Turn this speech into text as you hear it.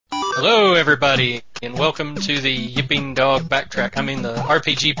Hello, everybody, and welcome to the Yipping Dog Backtrack. The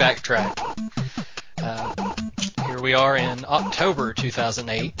RPG Backtrack. Here we are in October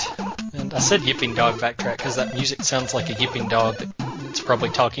 2008, and I said Yipping Dog Backtrack because that music sounds like a yipping dog that's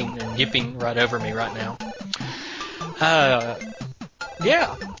probably talking and yipping right over me right now.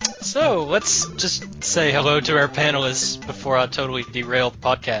 Yeah, so let's just say hello to our panelists before I totally derail the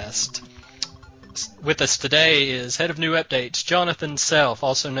podcast. With us today is Head of New Updates, Jonathan Self,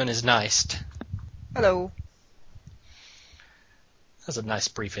 also known as Neist. Hello. That's a nice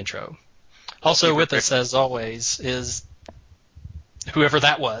brief intro. Also with us, as always, is whoever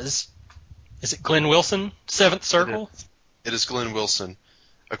that was. Is it Glenn Wilson, Seventh Circle? It is Glenn Wilson.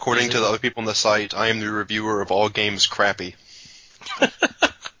 According to the other people on the site, I am the reviewer of all games crappy.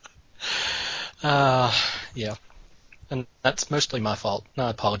 Yeah. And that's mostly my fault. I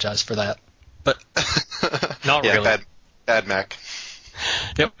apologize for that. But not yeah, really. Bad Mac.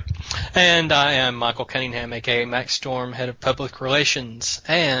 Yep. And I am Michael Cunningham, a.k.a. Max Storm, Head of Public Relations,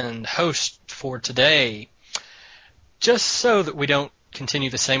 and host for today. Just so that we don't continue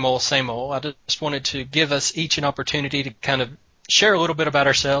the same old, I just wanted to give us each an opportunity to kind of share a little bit about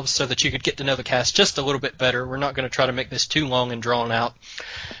ourselves so that you could get to know the cast just a little bit better. We're not going to try to make this too long and drawn out.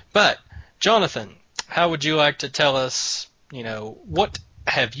 But, Jonathan, how would you like to tell us, what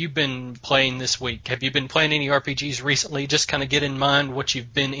have you been playing this week? Have you been playing any RPGs recently? Just kind of get in mind what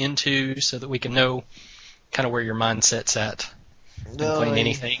you've been into so that we can know kind of where your mindset's at. Been playing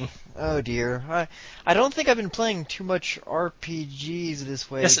anything? Oh dear. I don't think I've been playing too much RPGs this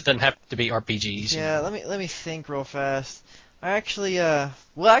week. Yes, it doesn't have to be RPGs. Yeah, let me think real fast. I actually I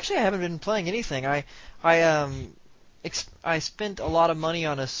haven't been playing anything. I spent a lot of money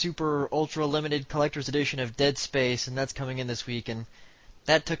on a super ultra limited collector's edition of Dead Space, and that's coming in this week, and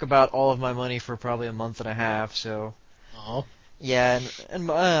that took about all of my money for probably a month and a half, so... Oh. Yeah, and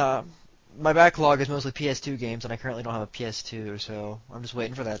my backlog is mostly PS2 games, and I currently don't have a PS2, so I'm just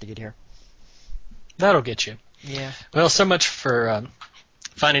waiting for that to get here. That'll get you. Yeah. Well, so much for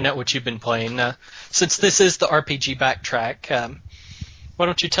finding out what you've been playing. Since this is the RPG Backtrack, why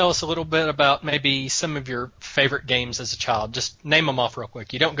don't you tell us a little bit about maybe some of your favorite games as a child? Just name them off real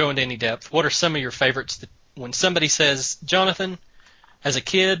quick. You don't go into any depth. What are some of your favorites that when somebody says, Jonathan, as a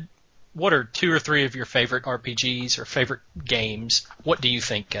kid, what are 2 or 3 of your favorite RPGs or favorite games? What do you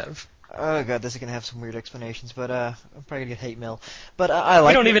think of? Oh god, this is gonna have some weird explanations, but I'm probably gonna get hate mail. But I like.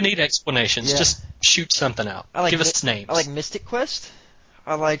 We don't even need explanations. Yeah. Just shoot something out. Give us names. I like Mystic Quest.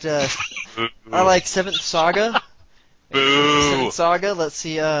 I like Seventh Saga. Boo. Seventh Saga. Let's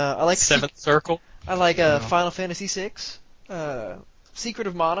see. I like Seventh Circle. I like Final Fantasy VI. Secret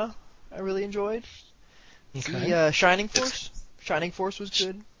of Mana. I really enjoyed. Okay. The Shining Force. Shining Force was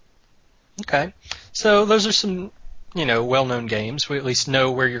good. Okay. So those are some, well-known games. We at least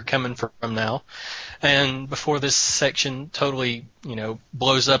know where you're coming from now. And before this section totally,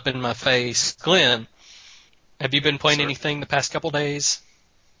 blows up in my face, Glenn, have you been playing anything the past couple days?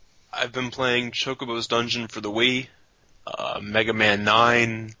 I've been playing Chocobo's Dungeon for the Wii, Mega Man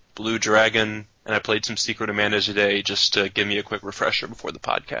 9, Blue Dragon, and I played some Secret of Mana today just to give me a quick refresher before the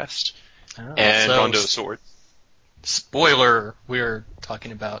podcast. And Rondo of Swords. Spoiler, we're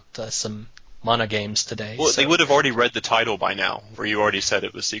talking about some Mana games today. Well, they would have already read the title by now, where you already said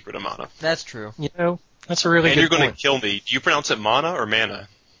it was Secret of Mana. That's true. That's a really good point. And you're going to kill me. Do you pronounce it Mana or Mana?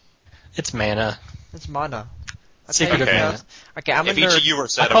 It's Mana. It's Mana. Secret of Mana. Okay, I'm a if nerd. each of you were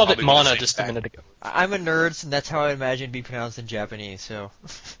said, I called it Mana just a minute ago. I'm a nerd, and that's how I imagine it be pronounced in Japanese, so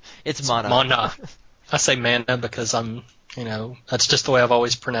it's Mana. Mana. I say Mana because that's just the way I've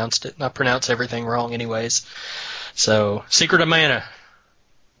always pronounced it, and I pronounce everything wrong anyways. So, Secret of Mana.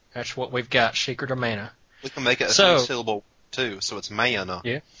 That's what we've got, Secret of Mana. We can make it a two-syllable, too, so it's Mana.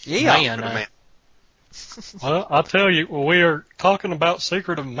 Yeah. Mana. Well, I'll tell you, we are talking about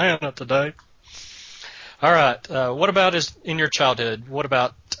Secret of Mana today. All right. What about in your childhood?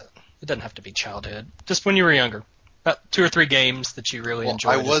 It doesn't have to be childhood, just when you were younger. About 2 or 3 games that you really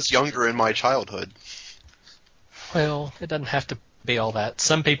enjoyed. I was younger in my childhood. Well, it doesn't have to be all that.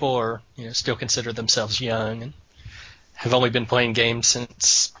 Some people are, still consider themselves young and have only been playing games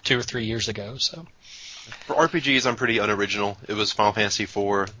since 2 or 3 years ago. So, for RPGs, I'm pretty unoriginal. It was Final Fantasy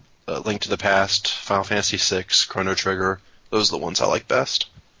IV, Link to the Past, Final Fantasy VI, Chrono Trigger. Those are the ones I like best.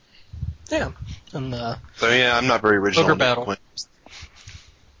 Yeah, and I'm not very original. Ogre Battle.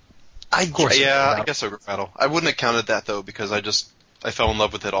 I guess Ogre Battle. I wouldn't have counted that though because I fell in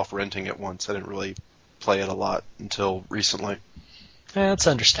love with it off renting it once. I didn't really play it a lot until recently. Yeah, that's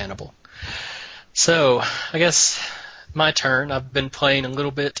understandable. So, I guess my turn. I've been playing a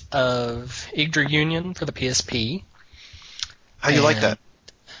little bit of Yggdra Union for the PSP. How do you like that?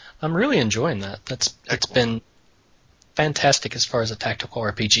 I'm really enjoying that. It's been fantastic as far as a tactical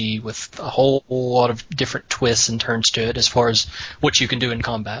RPG with a whole lot of different twists and turns to it as far as what you can do in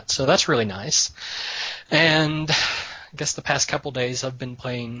combat. So that's really nice. And I guess the past couple days I've been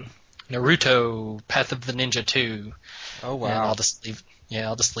playing Naruto Path of the Ninja 2. Oh wow! And I'll just leave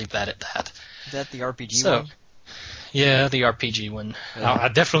that at that. Is that the RPG one? Yeah, the RPG one. Yeah. I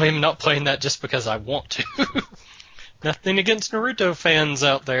definitely am not playing that just because I want to. Nothing against Naruto fans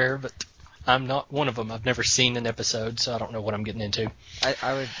out there, but I'm not one of them. I've never seen an episode, so I don't know what I'm getting into.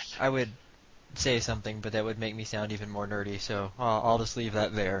 I would say something, but that would make me sound even more nerdy. So I'll just leave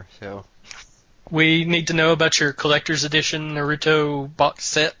that there. So We need to know about your collector's edition Naruto box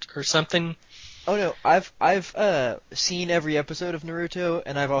set or something. oh no, I've seen every episode of Naruto,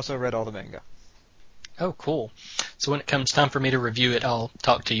 and I've also read all the manga. Oh, cool. So when it comes time for me to review it, I'll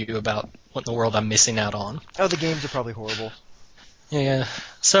talk to you about what in the world I'm missing out on. Oh, the games are probably horrible. Yeah.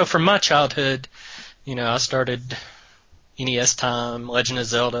 So from my childhood, I started NES time, Legend of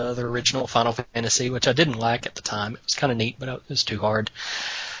Zelda, the original Final Fantasy, which I didn't like at the time. It was kind of neat, but it was too hard.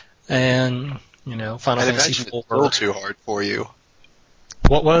 And, Final Fantasy imagine 4. it's still too hard for you.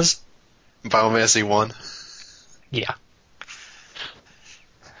 What was? Final Fantasy 1. Yeah.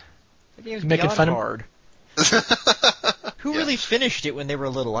 The game's Making beyond fun of- hard. Who Yeah. really finished it when they were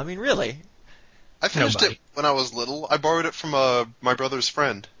little? I mean, really? I finished Nobody. it when I was little. I borrowed it from my brother's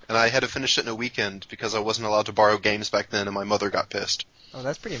friend, and I had to finish it in a weekend because I wasn't allowed to borrow games back then, and my mother got pissed. Oh,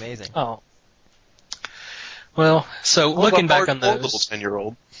 that's pretty amazing. Oh. Well, so looking back on Little those,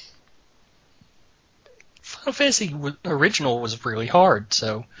 10-year-old. Final Fantasy original was really hard,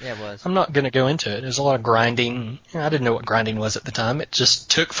 so Yeah, it was. I'm not going to go into it. There's a lot of grinding. I didn't know what grinding was at the time. It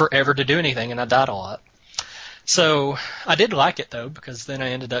just took forever to do anything, and I died a lot. So I did like it, though, because then I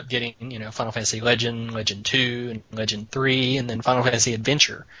ended up getting, Final Fantasy Legend, Legend 2, and Legend 3, and then Final Fantasy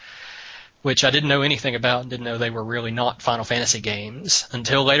Adventure, which I didn't know anything about and didn't know they were really not Final Fantasy games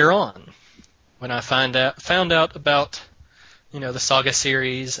until later on, when I found out about, the Saga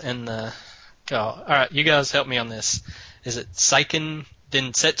series and the... Oh, all right, you guys help me on this. Is it Seiken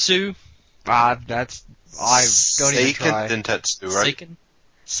Densetsu? I don't even try. Seiken Densetsu, right?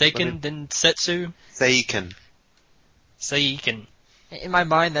 Seiken Densetsu? Seiken. In my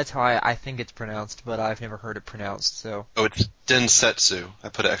mind, that's how I think it's pronounced, but I've never heard it pronounced, so... Oh, it's Densetsu. I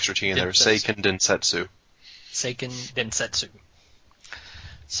put an extra T in there. Densetsu. Seiken Densetsu. Seiken Densetsu.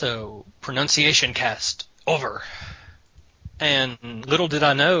 So, pronunciation cast over. And little did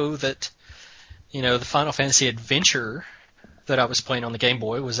I know that, the Final Fantasy Adventure that I was playing on the Game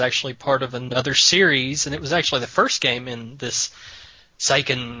Boy was actually part of another series, and it was actually the first game in this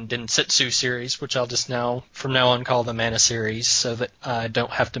Seiken Densetsu series, which I'll just from now on call the Mana series, so that I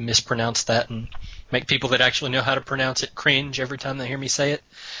don't have to mispronounce that and make people that actually know how to pronounce it cringe every time they hear me say it.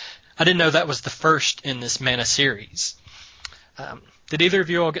 I didn't know that was the first in this Mana series. Did either of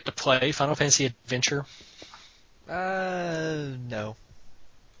you all get to play Final Fantasy Adventure? No.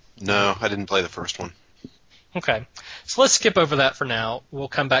 No, I didn't play the first one. Okay, so let's skip over that for now. We'll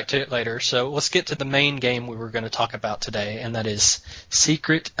come back to it later. So let's get to the main game we were going to talk about today, and that is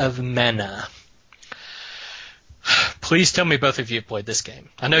Secret of Mana. Please tell me both of you have played this game.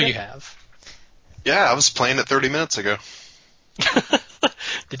 I know you have. Yeah, I was playing it 30 minutes ago.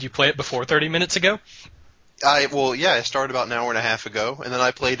 Did you play it before 30 minutes ago? I started about an hour and a half ago, and then I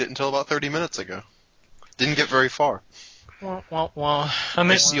played it until about 30 minutes ago. Didn't get very far. I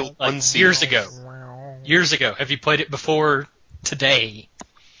mean, sealed like unsealed. years ago. Years ago. Have you played it before today?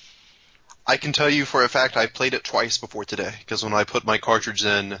 I can tell you for a fact I played it twice before today, because when I put my cartridge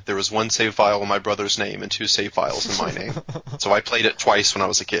in, there was one save file in my brother's name and two save files in my name. So I played it twice when I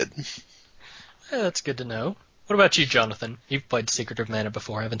was a kid. Yeah, that's good to know. What about you, Jonathan? You've played Secret of Mana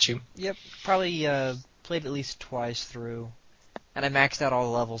before, haven't you? Yep, probably played at least twice through. And I maxed out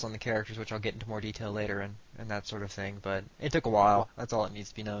all the levels on the characters, which I'll get into more detail later and that sort of thing, but it took a while. That's all that needs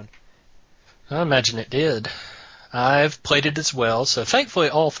to be known. I imagine it did. I've played it as well, so thankfully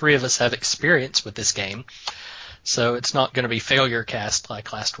all three of us have experience with this game. So it's not going to be failure cast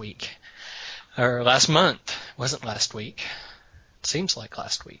like last week. Or last month. It wasn't last week. It seems like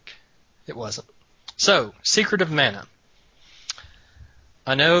last week. It wasn't. So, Secret of Mana.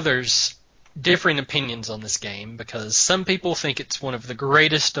 I know there's differing opinions on this game because some people think it's one of the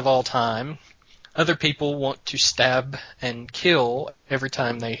greatest of all time. Other people want to stab and kill every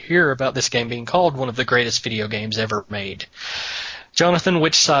time they hear about this game being called one of the greatest video games ever made. Jonathan,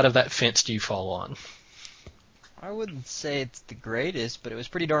 which side of that fence do you fall on? I wouldn't say it's the greatest, but it was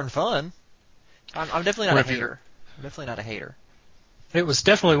pretty darn fun. I'm definitely not a hater. I'm definitely not a hater. It was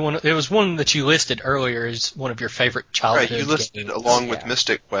definitely one. It was one that you listed earlier as one of your favorite childhood Right, you listed games. it along with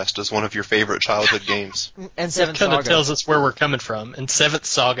Mystic Quest as one of your favorite childhood games. And Seventh Kind of Saga. tells us where we're coming from. And Seventh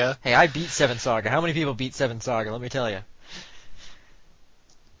Saga. Hey, I beat Seventh Saga. How many people beat Seventh Saga? Let me tell you.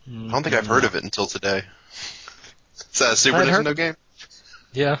 I don't think I've heard of it until today. Is that a Super I'd heard- Nintendo game?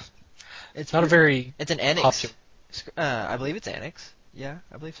 Yeah, It's not a very It's an Enix. popular. I believe it's Enix. Yeah,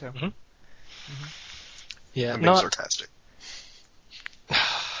 I believe so. Mhm. Yeah, I'm being not. sarcastic.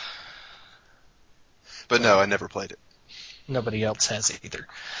 But no, I never played it. Nobody else has either.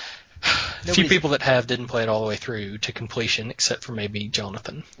 A few Nobody's- people that have didn't play it all the way through to completion, except for maybe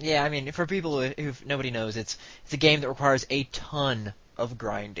Jonathan. Yeah, I mean, for people who nobody knows, it's a game that requires a ton of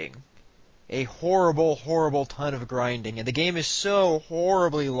grinding. A horrible, horrible ton of grinding. And the game is so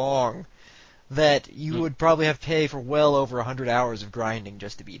horribly long that you would probably have to pay for well over 100 hours of grinding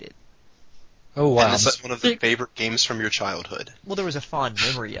just to beat it. Oh wow! And this is one of the favorite games from your childhood. Well, there was a fond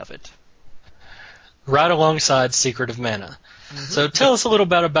memory of it. Right alongside Secret of Mana. So tell us a little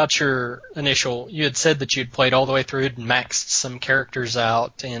bit about your initial. You had said that you'd played all the way through and maxed some characters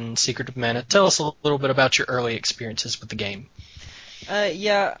out in Secret of Mana. Tell us a little bit about your early experiences with the game.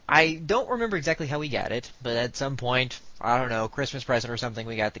 Yeah, I don't remember exactly how we got it, but at some point, I don't know, Christmas present or something,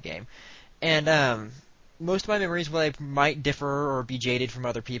 we got the game. And most of my memories, while I might differ or be jaded from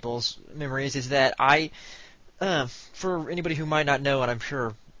other people's memories, is that for anybody who might not know, and I'm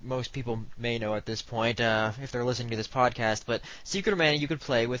sure most people may know at this point, if they're listening to this podcast, but Secret of Mana you could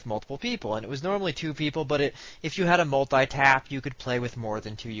play with multiple people, and it was normally 2 people, but if you had a multi-tap, you could play with more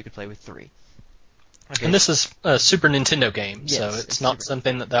than 2, you could play with 3. Okay. And this is a Super Nintendo game, Yes, so it's it's not Super-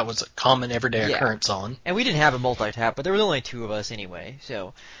 something that was a common everyday Yeah. occurrence on. And we didn't have a multi-tap, but there was only 2 of us anyway.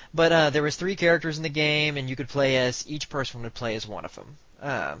 But there was 3 characters in the game, and you could play as each person would play as one of them.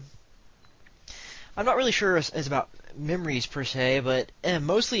 I'm not really sure as about memories per se, but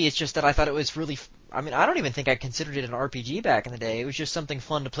mostly it's just that I thought it was really. I mean, I don't even think I considered it an RPG back in the day. It was just something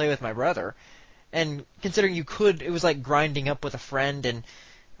fun to play with my brother, and considering it was like grinding up with a friend, and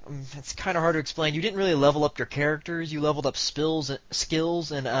it's kind of hard to explain. You didn't really level up your characters. You leveled up skills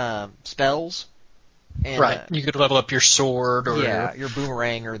and spells. And, Right. You could level up your sword or yeah, your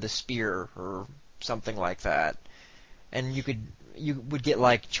boomerang or the spear or something like that. And you would get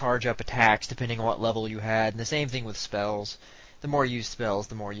like charge up attacks depending on what level you had. And the same thing with spells. The more you used spells,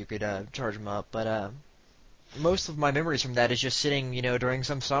 the more you could charge them up. But most of my memories from that is just sitting, during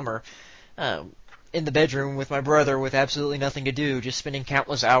some summer in the bedroom with my brother with absolutely nothing to do, just spending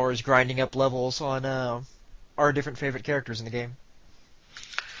countless hours grinding up levels on our different favorite characters in the game.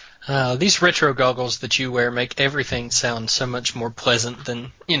 These retro goggles that you wear make everything sound so much more pleasant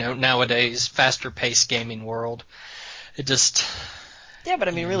than, nowadays faster-paced gaming world. It just... Yeah, but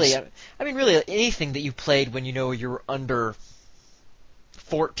I mean, really, anything that you played when you're under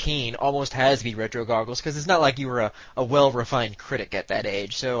 14 almost has to be retro goggles, because it's not like you were a well-refined critic at that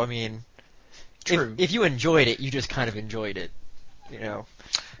age. So, I mean, True. If you enjoyed it, you just kind of enjoyed it,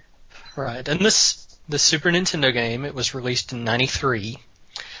 Right, and this Super Nintendo game, it was released in '93,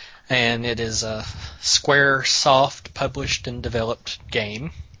 and it is a Squaresoft published and developed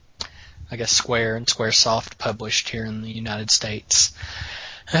game. I guess Square and Squaresoft published here in the United States.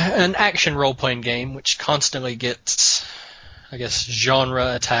 An action role-playing game which constantly gets, I guess,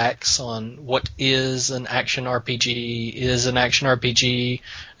 genre attacks on what is an action RPG,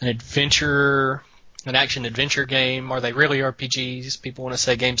 an action-adventure game, are they really RPGs? People want to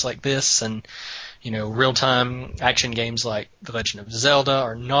say games like this, and, real-time action games like The Legend of Zelda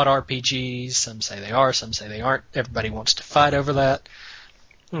are not RPGs. Some say they are, some say they aren't. Everybody wants to fight over that.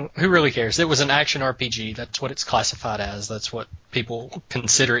 Who really cares? It was an action RPG. That's what it's classified as. That's what people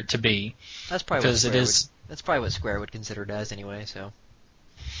consider it to be. That's probably Because it is. That's probably what Square would consider it as anyway. So.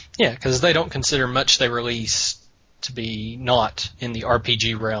 Yeah, because they don't consider much they release to be not in the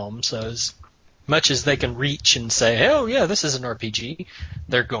RPG realm. So as much as they can reach and say, "Oh yeah, this is an RPG,"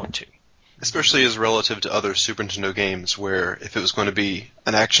 they're going to. Especially as relative to other Super Nintendo games, where if it was going to be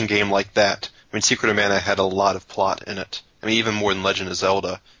an action game like that, I mean, Secret of Mana had a lot of plot in it. I mean, even more than Legend of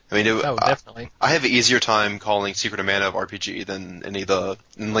Zelda. I mean, Definitely. I have an easier time calling Secret of Mana of RPG than any of the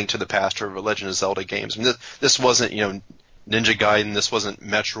Link to the Past or Legend of Zelda games. I mean, this wasn't, Ninja Gaiden. This wasn't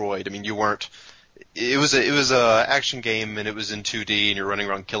Metroid. I mean, you weren't. It was a action game, and it was in 2D, and you're running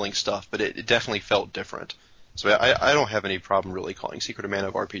around killing stuff. But it definitely felt different. So I don't have any problem really calling Secret of Mana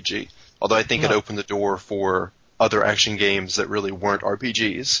of RPG. Although I think it opened the door for other action games that really weren't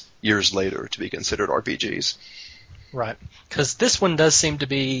RPGs years later to be considered RPGs. Right, because this one does seem to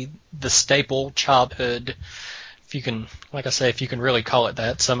be the staple childhood, if you can really call it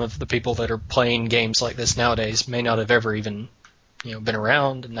that. Some of the people that are playing games like this nowadays may not have ever even been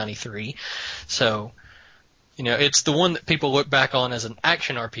around in '93. So, it's the one that people look back on as an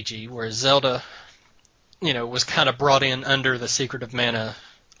action RPG, whereas Zelda, was kind of brought in under the Secret of Mana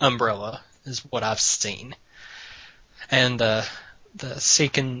umbrella, is what I've seen. And the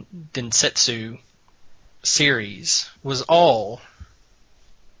Seiken Densetsu series was all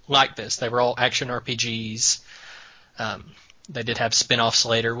like this. They were all action RPGs. They did have spin-offs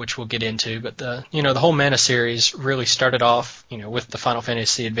later, which we'll get into, but the whole Mana series really started off, with the Final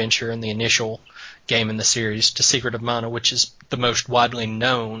Fantasy Adventure and the initial game in the series, to Secret of Mana, which is the most widely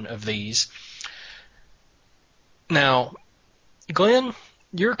known of these. Now, Glenn,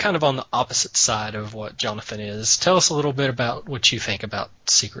 you're kind of on the opposite side of what Jonathan is. Tell us a little bit about what you think about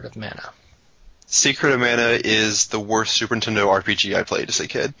Secret of Mana. Secret of Mana is the worst Super Nintendo RPG I played as a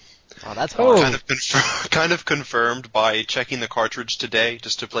kid. Oh, that's hard. Kind of confirmed by checking the cartridge today,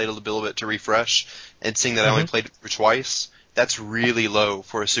 just to play it a little bit to refresh, and seeing that I only played it through twice. That's really low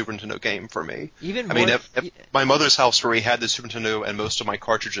for a Super Nintendo game for me. At my mother's house, where we had the Super Nintendo and most of my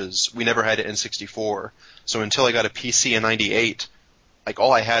cartridges, we never had an N64. So until I got a PC in '98,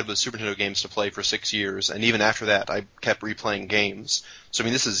 all I had was Super Nintendo games to play for 6 years, and even after that, I kept replaying games. So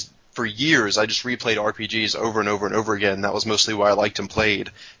this is, for years, I just replayed RPGs over and over and over again. That was mostly why I liked them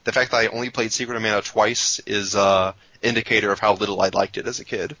played. The fact that I only played Secret of Mana twice is indicator of how little I liked it as a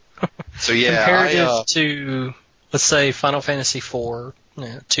kid. So yeah, comparative to, let's say, Final Fantasy IV,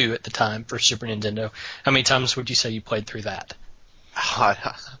 2 at the time for Super Nintendo, how many times would you say you played through that?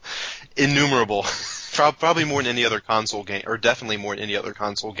 Innumerable. Probably more than any other console game, or definitely more than any other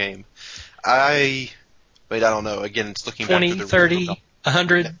console game. I don't know. Again, it's looking 20, back to the 30,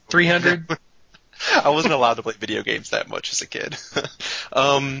 100, 300? I wasn't allowed to play video games that much as a kid.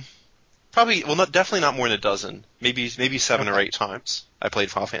 Definitely not more than a dozen. Maybe 7 or 8 times I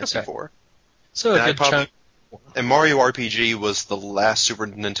played Final Fantasy IV. So a good chunk. And Mario RPG was the last Super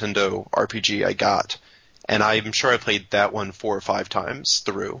Nintendo RPG I got, and I'm sure I played that one 4 or 5 times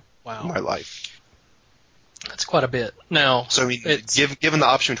through in my life. That's quite a bit. Now, so given the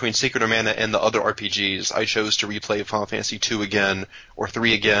option between Secret of Mana and the other RPGs, I chose to replay Final Fantasy 2 again, or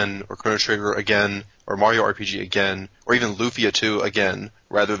 3 again, or Chrono Trigger again, or Mario RPG again, or even Lufia 2 again,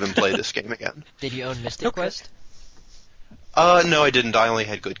 rather than play this game again. Did you own Mystic Quest? No, I didn't. I only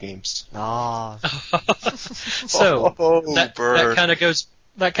had good games. Ah. So that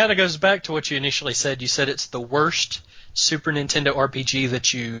kind of goes back to what you initially said. You said it's the worst Super Nintendo RPG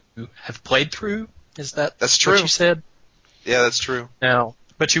that you have played through. That's true. What you said? Yeah, that's true. No,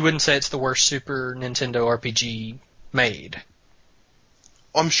 but you wouldn't say it's the worst Super Nintendo RPG made.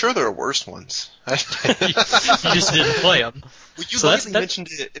 Well, I'm sure there are worse ones. You just didn't play them. Well, you mentioned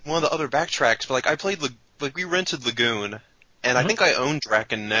it in one of the other backtracks, but I played we rented Lagoon, and I think I own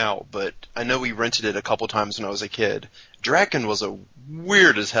Draken now, but I know we rented it a couple times when I was a kid. Draken was a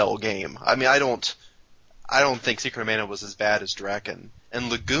weird as hell game. I don't think Secret of Mana was as bad as Draken. And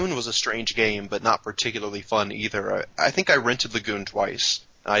Lagoon was a strange game, but not particularly fun either. I think I rented Lagoon twice.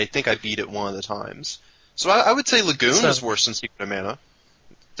 I think I beat it one of the times. So I would say Lagoon is worse than Secret of Mana.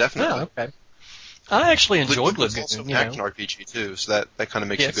 Definitely. Yeah, okay. I actually enjoyed Lagoon. It's also an action RPG too, so that kind of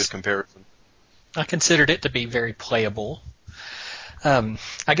makes a good comparison. I considered it to be very playable.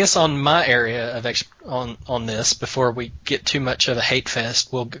 I guess on my area of on this, before we get too much of a hate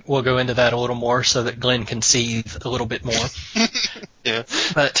fest, we'll go into that a little more so that Glenn can seethe a little bit more. Yeah.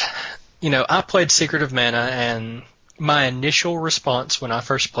 But I played Secret of Mana, and my initial response when I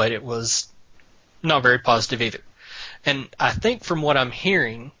first played it was not very positive either. And I think from what I'm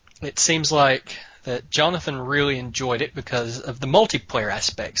hearing, it seems like that Jonathan really enjoyed it because of the multiplayer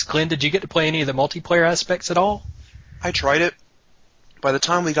aspects. Glenn, did you get to play any of the multiplayer aspects at all? I tried it. By the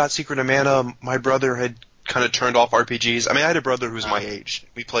time we got Secret of Mana, my brother had kind of turned off RPGs. I had a brother who was my age.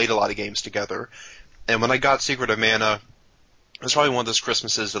 We played a lot of games together. And when I got Secret of Mana, it was probably one of those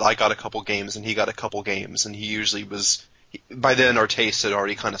Christmases that I got a couple games and he got a couple games. And he usually was... By then, our tastes had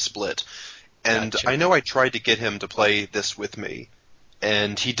already kind of split. And Gotcha. I know I tried to get him to play this with me.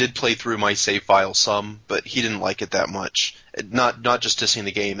 And he did play through my save file some, but he didn't like it that much. Not just dissing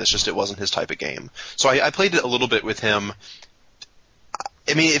the game, it's just it wasn't his type of game. So I played it a little bit with him.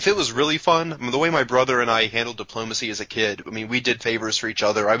 If it was really fun, the way my brother and I handled diplomacy as a kid, we did favors for each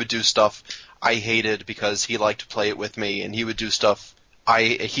other. I would do stuff I hated because he liked to play it with me, and he would do stuff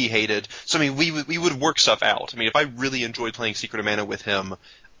he hated. So, we would work stuff out. If I really enjoyed playing Secret of Mana with him,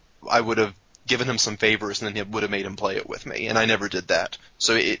 I would have given him some favors and then would have made him play it with me, and I never did that.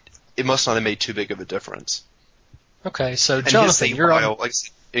 So it must not have made too big of a difference. Okay, so and Jonathan, you're on...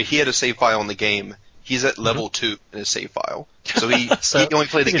 he had a save file in the game. He's at level 2 in his save file. So he only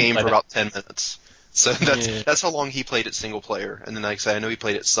played the game for about 10 minutes. So that's how long he played it single player. And then, like I say, I know he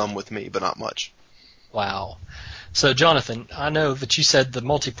played it some with me, but not much. Wow. So, Jonathan, I know that you said the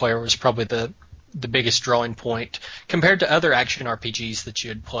multiplayer was probably the biggest drawing point. Compared to other action RPGs that you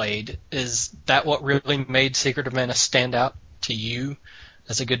had played, is that what really made Secret of Mana stand out to you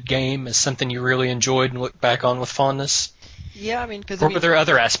as a good game, as something you really enjoyed and look back on with fondness? Yeah, I mean, because Or were there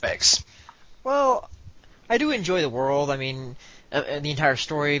other aspects? well, I do enjoy the world. I mean, the entire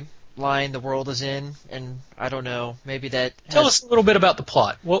storyline the world is in, and I don't know, maybe that Tell us a little bit about the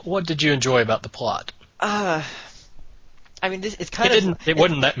plot. What did you enjoy about the plot? I mean, it's kind of It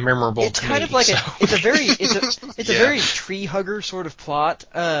wasn't that memorable it's to kind me. of like so. it's a very it's a Yeah. very tree hugger sort of plot.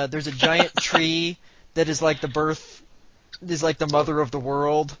 There's a giant tree that is like the mother of the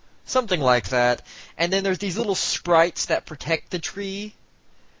world, something like that. And then there's these little sprites that protect the tree,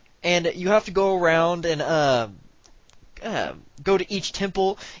 and you have to go around and go to each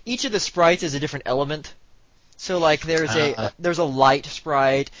temple. Each of the sprites is a different element. So like there's a light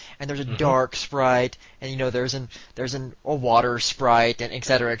sprite and there's a dark sprite, and there's a water sprite, and et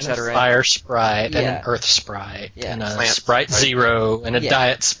cetera, et cetera. A fire sprite and Yeah. an earth sprite Yeah. and a Plant sprite sprite. zero and a Yeah.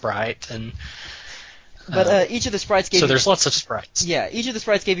 diet sprite and But each of the sprites gave so you there's lots of sprites. Yeah, each of the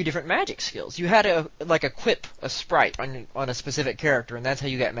sprites gave you different magic skills. You had to equip a sprite on a specific character, and that's how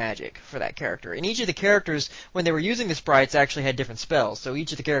you got magic for that character. And each of the characters, when they were using the sprites, actually had different spells. So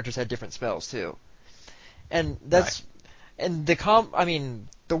each of the characters had different spells too. And that's and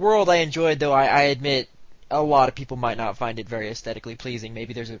the world I enjoyed, though I admit a lot of people might not find it very aesthetically pleasing.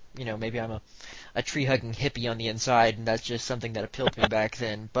 Maybe maybe I'm a tree hugging hippie on the inside, and that's just something that appealed to me back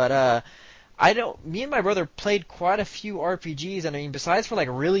then. But me and my brother played quite a few RPGs, and I mean, besides for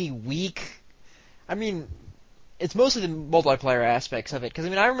really weak, I mean, it's mostly the multiplayer aspects of it. Because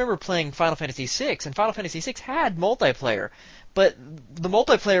I remember playing Final Fantasy VI, and Final Fantasy VI had multiplayer, but the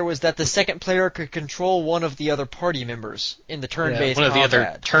multiplayer was that the second player could control one of the other party members in the turn-based one of the other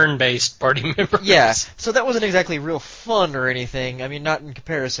combat. turn-based party members. Yeah, so that wasn't exactly real fun or anything. I mean, not in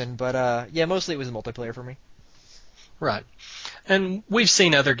comparison, but yeah, mostly it was multiplayer for me. Right. And we've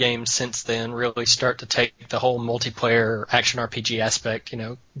seen other games since then really start to take the whole multiplayer action RPG aspect,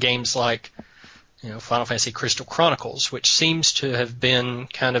 games like, Final Fantasy Crystal Chronicles, which seems to have been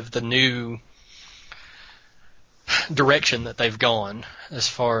kind of the new direction that they've gone as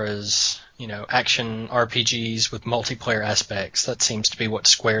far as, action RPGs with multiplayer aspects. That seems to be what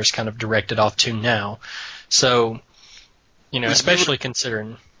Square's kind of directed off to now. So, especially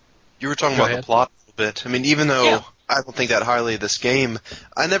considering... You were talking Go about ahead. the plot a little bit. I mean, even though Yeah. I don't think that highly of this game,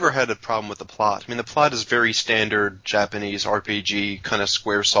 I never had a problem with the plot. I mean, the plot is very standard Japanese RPG, kind of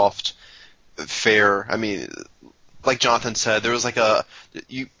Squaresoft fare. I mean, like Jonathan said, there was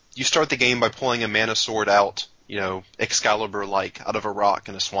you start the game by pulling a mana sword out, Excalibur-like, out of a rock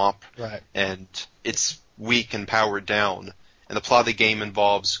in a swamp. Right. And it's weak and powered down. And the plot of the game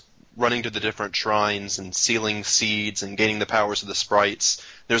involves running to the different shrines and sealing seeds and gaining the powers of the sprites.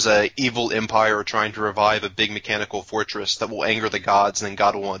 There's a evil empire trying to revive a big mechanical fortress that will anger the gods, and then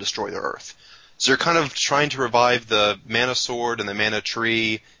God will want to destroy the earth. So you're kind of trying to revive the mana sword and the mana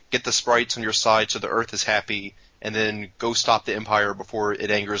tree, get the sprites on your side so the earth is happy, and then go stop the empire before it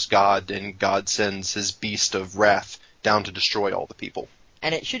angers God, and God sends his beast of wrath down to destroy all the people.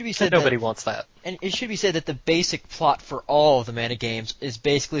 And it should be said Nobody wants that. And it should be said that the basic plot for all of the Mana games is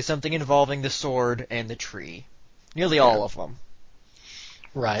basically something involving the sword and the tree. Nearly all of them.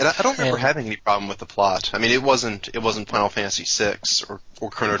 Right. And I don't remember having any problem with the plot. I mean, it wasn't Final Fantasy VI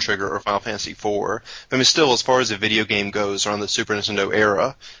or Chrono Trigger or Final Fantasy IV. I mean, still, as far as a video game goes, around the Super Nintendo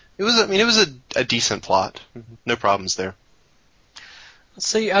era, it was a decent plot. No problems there.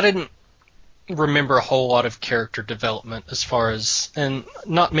 See, I didn't remember a whole lot of character development as far as, and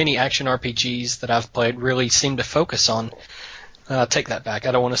not many action RPGs that I've played really seem to focus on. Take that back.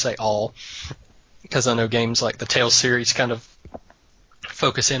 I don't want to say all, because I know games like the Tales series kind of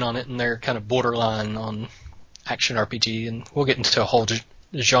focus in on it, and they're kind of borderline on action RPG, and we'll get into a whole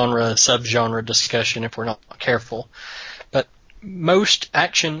subgenre discussion if we're not careful. But most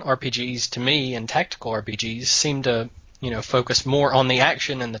action RPGs, to me, and tactical RPGs seem to focus more on the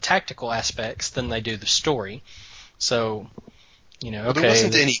action and the tactical aspects than they do the story. So, Well, there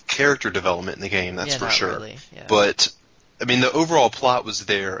wasn't any character development in the game, that's for not sure. Really, yeah. But, I mean, the overall plot was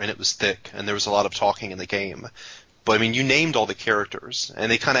there, and it was thick, and there was a lot of talking in the game. But, I mean, you named all the characters,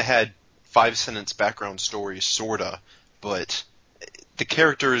 and they kind of had 5-sentence background stories, sorta, but the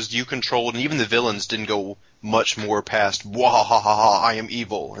characters you controlled, and even the villains, didn't go much more past, wahahaha, I am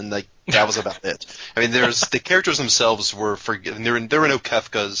evil, and that was about it. I mean, the characters themselves were there were no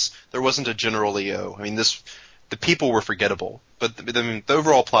Kefkas, there wasn't a General Leo. I mean, the people were forgettable, but the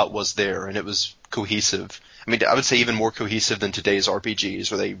overall plot was there, and it was cohesive. I mean, I would say even more cohesive than today's RPGs,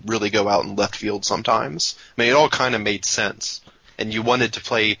 where they really go out in left field sometimes. I mean, it all kind of made sense. And you wanted to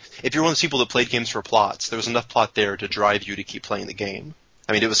play, if you're one of those people that played games for plots, there was enough plot there to drive you to keep playing the game.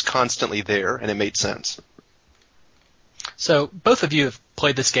 I mean, it was constantly there, and it made sense. So both of you have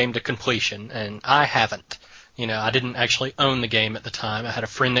played this game to completion, and I haven't. I didn't actually own the game at the time. I had a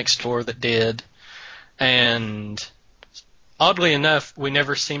friend next door that did, and oddly enough, we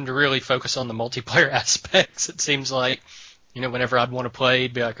never seemed to really focus on the multiplayer aspects. It seems like, whenever I'd want to play,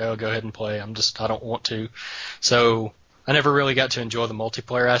 he'd be like, oh, go ahead and play. I don't want to. So I never really got to enjoy the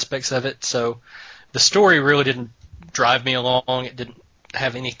multiplayer aspects of it. So the story really didn't drive me along. It didn't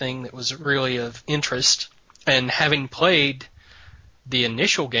have anything that was really of interest. And having played the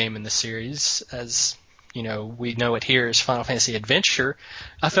initial game in the series, as we know it here as Final Fantasy Adventure,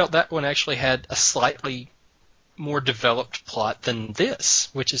 I felt that one actually had a slightly more developed plot than this,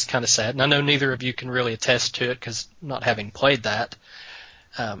 which is kind of sad. And I know neither of you can really attest to it because not having played that.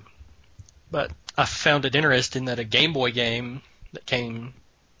 But I found it interesting that a Game Boy game that came,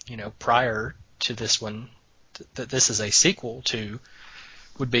 prior to this one, that this is a sequel to,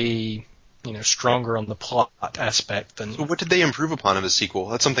 would be, stronger on the plot aspect than. So what did they improve upon in the sequel?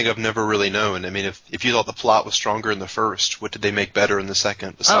 That's something I've never really known. I mean, if you thought the plot was stronger in the first, what did they make better in the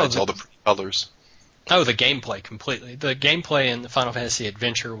second, besides all the pretty colors? Oh, the gameplay completely. The gameplay in the Final Fantasy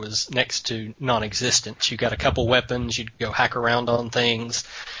Adventure was next to non-existent. You got a couple weapons, you'd go hack around on things,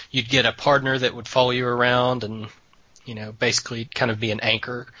 you'd get a partner that would follow you around and, basically kind of be an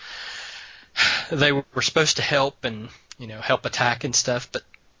anchor. They were supposed to help and, help attack and stuff, but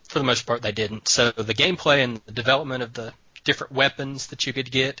for the most part they didn't. So the gameplay and the development of the different weapons that you could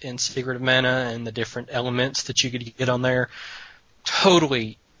get in Secret of Mana and the different elements that you could get on there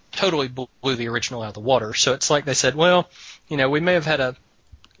totally blew the original out of the water. So it's like they said, well, we may have had a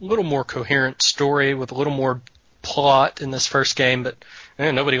little more coherent story with a little more plot in this first game, but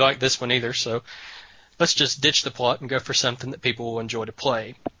nobody liked this one either, so let's just ditch the plot and go for something that people will enjoy to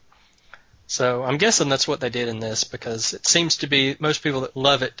play. So I'm guessing that's what they did in this, because it seems to be most people that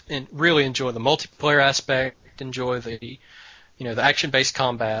love it and really enjoy the multiplayer aspect, enjoy the the action-based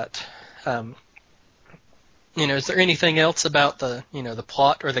combat. Is there anything else about the the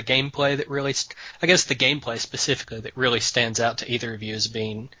plot or the gameplay that really, I guess the gameplay specifically, that really stands out to either of you as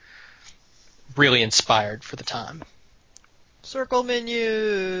being really inspired for the time? Circle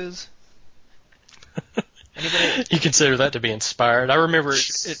menus. Anybody? You consider that to be inspired? I remember it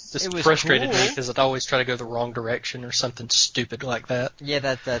just frustrated cool. me because I'd always try to go the wrong direction or something stupid like that. Yeah,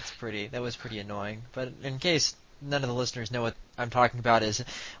 that was pretty annoying. But in case none of the listeners know what I'm talking about, is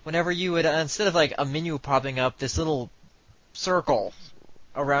whenever you would, instead of like a menu popping up, this little circle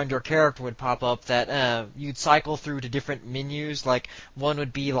around your character would pop up that you'd cycle through to different menus. Like one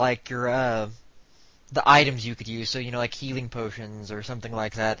would be like your the items you could use, so like healing potions or something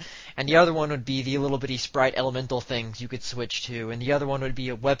like that, and the other one would be the little bitty sprite elemental things you could switch to, and the other one would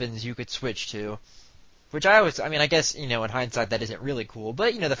be weapons you could switch to. Which I guess, in hindsight that isn't really cool,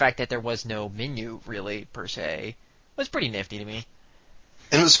 but, the fact that there was no menu, really, per se, was pretty nifty to me.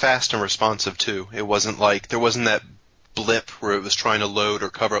 And it was fast and responsive, too. It wasn't like, there wasn't that blip where it was trying to load or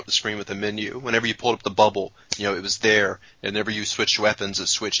cover up the screen with a menu. Whenever you pulled up the bubble, it was there, and whenever you switched weapons, it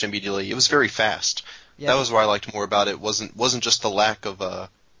switched immediately. It was very fast. Yeah. That was what I liked more about it. It wasn't just the lack of, the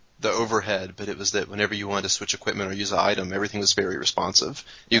overhead, but it was that whenever you wanted to switch equipment or use an item, everything was very responsive.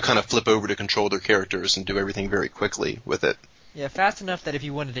 You kind of flip over to control their characters and do everything very quickly with it. Yeah, fast enough that if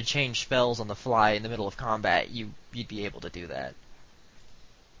you wanted to change spells on the fly in the middle of combat, you'd be able to do that.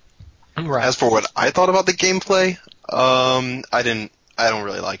 Right. As for what I thought about the gameplay, I don't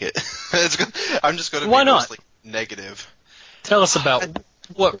really like it. I'm just going to be mostly negative. Tell us about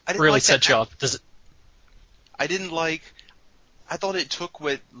what really set you off. I thought it took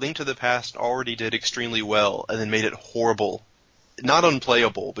what Link to the Past already did extremely well and then made it horrible. Not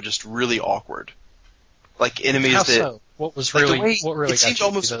unplayable, but just really awkward. Like enemies How that... so? What really it seemed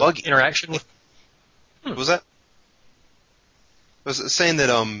almost buggy. Interaction with... What was that? I was saying that,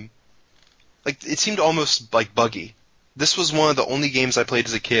 it seemed almost, buggy. This was one of the only games I played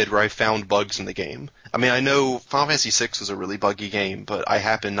as a kid where I found bugs in the game. I mean, I know Final Fantasy VI was a really buggy game, but I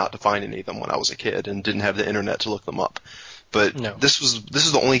happened not to find any of them when I was a kid and didn't have the internet to look them up. But no. This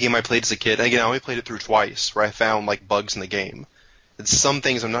was the only game I played as a kid. And again, I only played it through twice, where I found bugs in the game. And some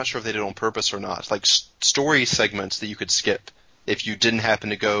things I'm not sure if they did on purpose or not, like story segments that you could skip if you didn't happen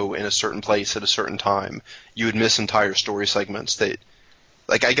to go in a certain place at a certain time. You would miss entire story segments that,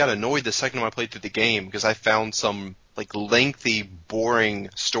 I got annoyed the second time I played through the game because I found some lengthy, boring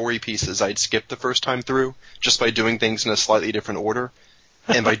story pieces I'd skipped the first time through just by doing things in a slightly different order.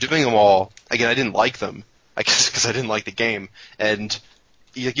 And by doing them all, again, I didn't like them. I guess because I didn't like the game, and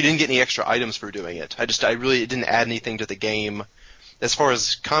you didn't get any extra items for doing it. It didn't add anything to the game. As far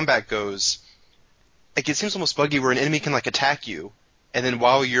as combat goes, like it seems almost buggy where an enemy can like attack you, and then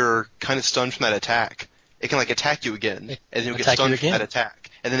while you're kind of stunned from that attack, it can like attack you again, and then you'll get stunned from that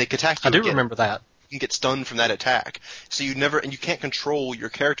attack, and then it can attack you again. I do remember that. You can get stunned from that attack. So you can't control your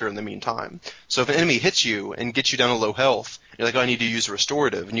character in the meantime. So if an enemy hits you and gets you down to low health, you're like, oh, I need to use a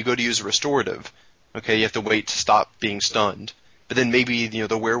restorative, and you go to use a restorative. Okay, you have to wait to stop being stunned. But then maybe,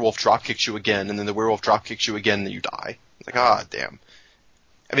 the werewolf drop kicks you again, and then the werewolf drop kicks you again, and then you die. It's like, ah, damn.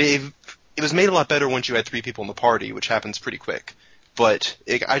 I mean, it was made a lot better once you had 3 people in the party, which happens pretty quick. But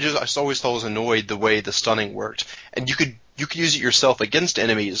I just always thought I was annoyed the way the stunning worked. And you could use it yourself against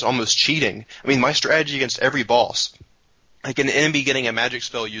enemies, almost cheating. I mean, my strategy against every boss, like an enemy getting a magic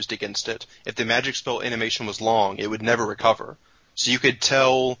spell used against it, if the magic spell animation was long, it would never recover. So you could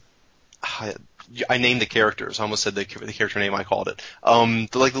tell, I named the characters, I almost said the character name I called it.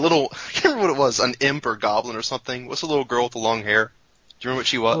 The little, I can't remember what it was, an imp or goblin or something. What's the little girl with the long hair? Do you remember what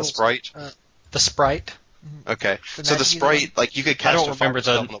she was? A sprite? The sprite. Okay. So the sprite, like, you could cast I don't remember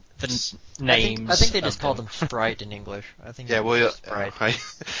the names. I think they just called them Sprite in English. I think. Yeah, well, Sprite.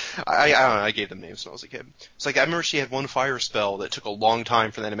 I don't know. I gave them names when I was a kid. So, like, I remember she had one fire spell that took a long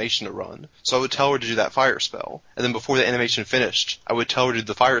time for the animation to run. So I would tell her to do that fire spell, and then before the animation finished, I would tell her to do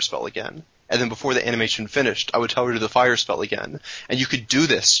the fire spell again. And then before the animation finished, I would tell her to do the fire spell again. And you could do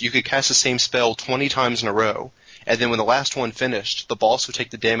this. You could cast the same spell 20 times in a row. And then when the last one finished, the boss would take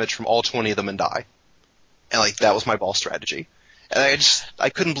the damage from all 20 of them and die. And, like, that was my boss strategy. And I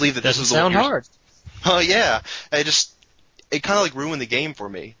couldn't believe that this was sound hard. Oh, yeah. It kind of, like, ruined the game for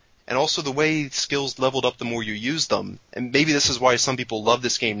me. And also the way skills leveled up the more you use them. And maybe this is why some people love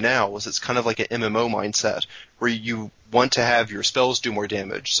this game now, is it's kind of like an MMO mindset, where you want to have your spells do more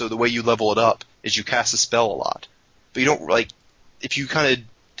damage. So the way you level it up is you cast a spell a lot. But you don't, like, if you kind of,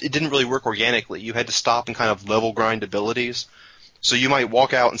 it didn't really work organically. You had to stop and kind of level grind abilities. So you might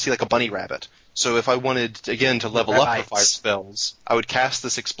walk out and see, like, a bunny rabbit. So if I wanted, again, to level up the fire spells, I would cast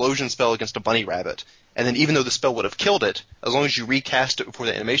this explosion spell against a bunny rabbit. And then even though the spell would have killed it, as long as you recast it before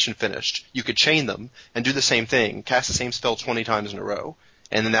the animation finished, you could chain them and do the same thing, cast the same spell 20 times in a row.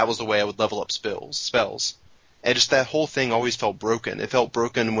 And then that was the way I would level up spells. And just that whole thing always felt broken. It felt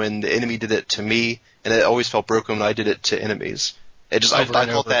broken when the enemy did it to me, and it always felt broken when I did it to enemies. I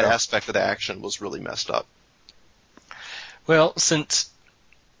thought that aspect of the action was really messed up. Well, since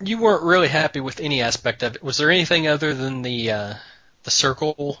you weren't really happy with any aspect of it, was there anything other than the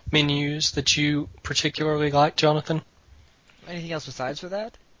circle menus that you particularly liked, Jonathan? Anything else besides for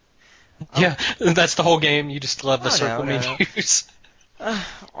that? Yeah, that's the whole game. You just love the circle menus.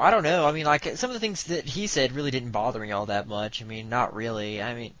 I don't know. I mean, like, some of the things that he said really didn't bother me all that much. I mean, not really.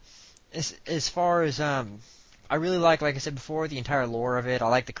 I mean, as far as, I really like I said before, the entire lore of it. I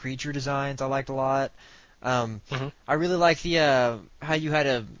like the creature designs. I liked a lot. I really like the, how you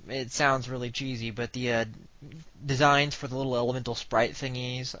had it sounds really cheesy, but the, designs for the little elemental sprite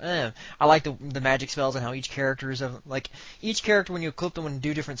thingies. I like the magic spells and how each character is, each character when you equip them would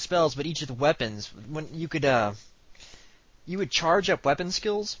do different spells, but each of the weapons, when you could, you would charge up weapon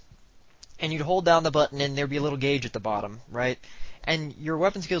skills, and you'd hold down the button and there'd be a little gauge at the bottom, right? And your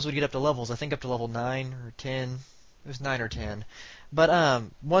weapon skills would get up to levels, I think up to level 9 or 10. It was 9 or 10. But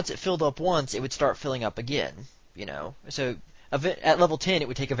once it filled up once, it would start filling up again, So at level 10, it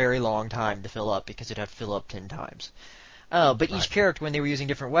would take a very long time to fill up because it'd have to fill up 10 times. But each character, when they were using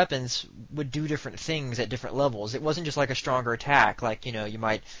different weapons, would do different things at different levels. It wasn't just like a stronger attack, like, you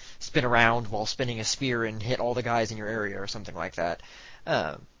might spin around while spinning a spear and hit all the guys in your area or something like that.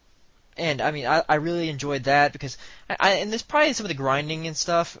 And, I mean, I really enjoyed that because, and there's probably some of the grinding and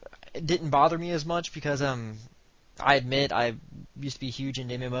stuff, it didn't bother me as much because, I admit I used to be huge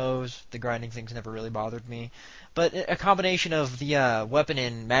into MMOs. The grinding things never really bothered me. But a combination of the weapon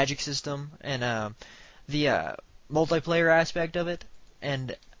and magic system and the multiplayer aspect of it,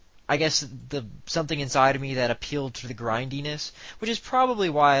 and I guess something inside of me that appealed to the grindiness, which is probably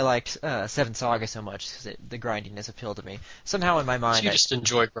why I liked Seven Saga so much, because the grindiness appealed to me. Somehow in my mind... So you just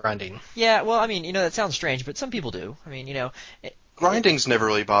enjoy grinding. Yeah, well, I mean, that sounds strange, but some people do. I mean, Grinding's never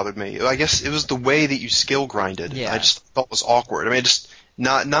really bothered me. I guess it was the way that you skill grinded. Yeah. I just thought was awkward. I mean, just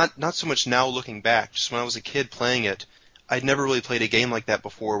not so much now looking back. Just when I was a kid playing it, I'd never really played a game like that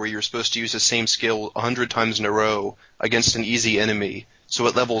before, where you're supposed to use the same skill 100 times in a row against an easy enemy, so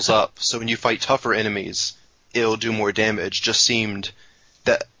it levels up. So when you fight tougher enemies, it'll do more damage. Just seemed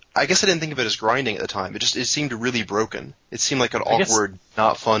that. I guess I didn't think of it as grinding at the time. It seemed really broken. It seemed like an awkward,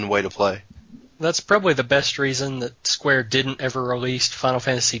 not fun way to play. that's probably the best reason that Square didn't ever release Final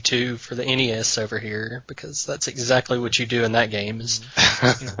Fantasy II for the NES over here, because that's exactly what you do in that game, is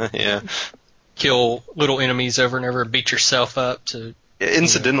Yeah. kill little enemies over and over and beat yourself up to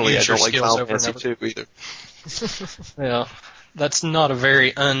Incidentally, I use your don't like skills Final over and Fantasy 2 either. Yeah, that's not a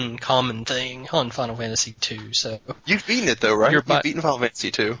very uncommon thing on Final Fantasy II. So You've beaten it though, right? You're You've beaten Final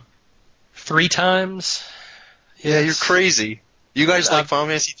Fantasy 2. 3 times. Yeah, you're Yes. crazy. You guys like I've- Final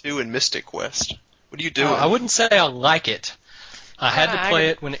Fantasy 2 and Mystic Quest. What are you doing? I wouldn't say I like it. I had to I- play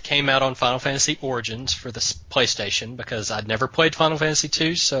it when it came out on Final Fantasy Origins for the PlayStation, because I'd never played Final Fantasy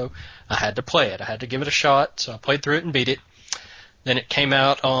II, so I had to play it. I had to give it a shot, so I played through it and beat it. Then it came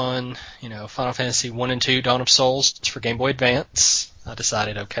out on, Final Fantasy 1 and 2 Dawn of Souls for Game Boy Advance. I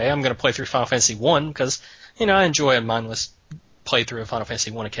decided, okay, I'm going to play through Final Fantasy 1 because, I enjoy a mindless playthrough of Final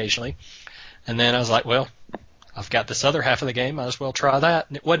Fantasy 1 occasionally. And then I was like, well, I've got this other half of the game, might as well try that.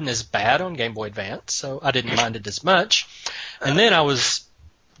 And it wasn't as bad on Game Boy Advance, so I didn't mind it as much. And then I was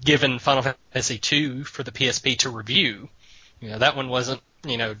given Final Fantasy 2 for the PSP to review. That one wasn't,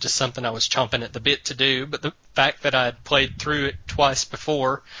 just something I was chomping at the bit to do, but the fact that I had played through it twice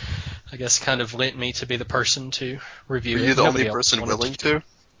before, I guess kind of lent me to be the person to review Were it. you the Nobody only else person wanted willing to?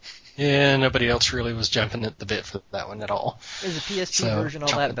 Yeah, nobody else really was jumping at the bit for that one at all. Is the PSP So, version all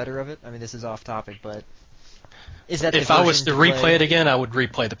that better of it? I mean, this is off topic, but is that If the I was version to replay play? it again, I would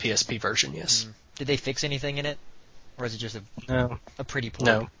replay the PSP version, yes. Did they fix anything in it, or is it just No. a pretty port?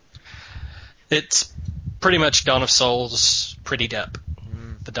 No. It's pretty much Dawn of Souls prettied up.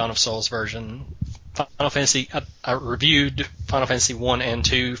 The Dawn of Souls version. Final Fantasy, I reviewed Final Fantasy 1 and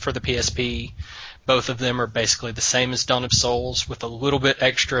 2 for the PSP. Both of them are basically the same as Dawn of Souls, with a little bit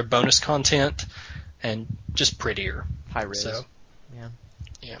extra bonus content and just prettier. High res. So,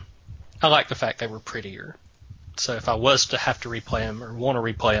 yeah. I like the fact they were prettier. So if I was to have to replay them or want to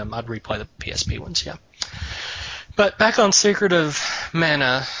replay them, I'd replay the PSP ones, yeah. But back on Secret of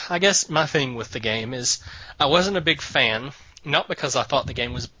Mana, I guess my thing with the game is I wasn't a big fan, not because I thought the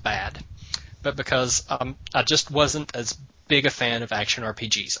game was bad, but because I just wasn't as big a fan of action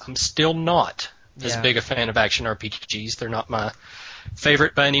RPGs. I'm still not as big a fan of action RPGs. They're not my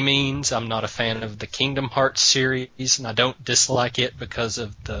favorite by any means. I'm not a fan of the Kingdom Hearts series, and I don't dislike it because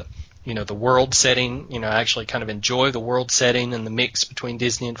of the the world setting. I actually kind of enjoy the world setting and the mix between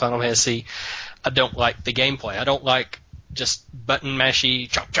Disney and Final Fantasy. I don't like the gameplay. I don't like just button mashy,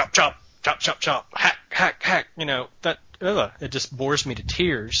 chop, chop, chop, chop, chop, chop, hack, hack, hack. It just bores me to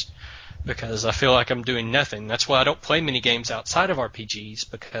tears because I feel like I'm doing nothing. That's why I don't play many games outside of RPGs,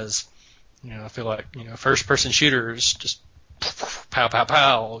 because I feel like first-person shooters, just pow, pow,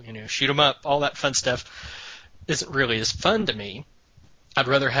 pow, shoot 'em up, all that fun stuff isn't really as fun to me. I'd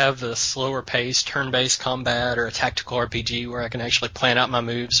rather have the slower paced turn-based combat or a tactical RPG where I can actually plan out my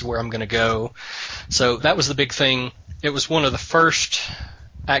moves, where I'm going to go. So that was the big thing. It was one of the first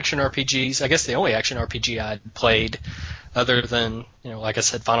action RPGs, I guess the only action RPG I'd played other than, like I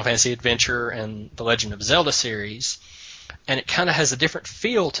said, Final Fantasy Adventure and the Legend of Zelda series. And it kind of has a different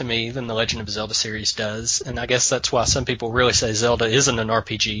feel to me than the Legend of Zelda series does, and I guess that's why some people really say Zelda isn't an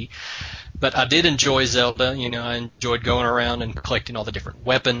RPG. But I did enjoy Zelda. I enjoyed going around and collecting all the different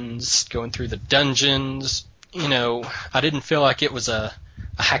weapons, going through the dungeons. I didn't feel like it was a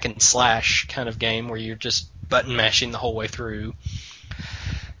hack and slash kind of game where you're just button mashing the whole way through.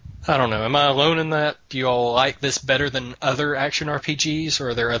 I don't know. Am I alone in that? Do you all like this better than other action RPGs, or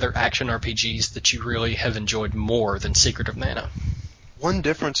are there other action RPGs that you really have enjoyed more than Secret of Mana? One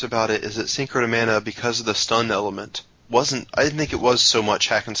difference about it is that Secret of Mana, because of the stun element, I didn't think it was so much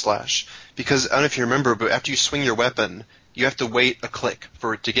hack and slash. Because, I don't know if you remember, but after you swing your weapon, you have to wait a click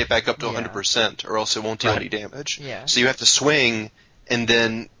for it to get back up to 100%, or else it won't deal any damage. Yeah. So you have to swing, and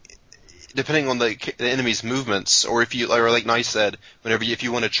then, depending on the enemy's movements, or like Nice said, if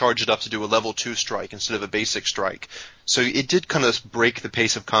you want to charge it up to do a level 2 strike instead of a basic strike. So it did kind of break the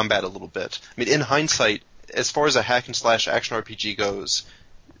pace of combat a little bit. I mean, in hindsight, as far as a hack and slash action RPG goes,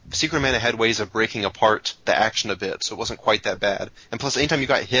 Secret of Mana had ways of breaking apart the action a bit, so it wasn't quite that bad. And plus, anytime you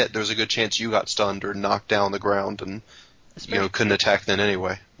got hit, there was a good chance you got stunned or knocked down on the ground, and couldn't attack then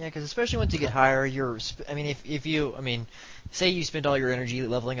anyway. Yeah, because especially once you get higher, say you spend all your energy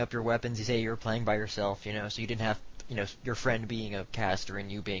leveling up your weapons. You say you're playing by yourself, so you didn't have, your friend being a caster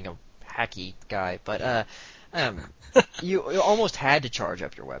and you being a hacky guy, but you almost had to charge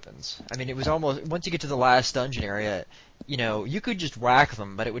up your weapons. I mean, it was almost, once you get to the last dungeon area, you could just whack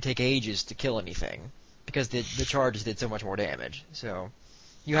them, but it would take ages to kill anything because the charges did so much more damage. So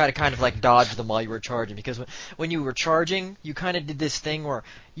you had to kind of like dodge them while you were charging, because when you were charging, you kind of did this thing where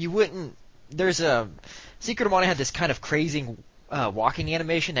you wouldn't. Secret of Mana had this kind of crazy walking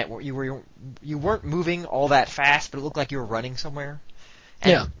animation that you weren't moving all that fast, but it looked like you were running somewhere.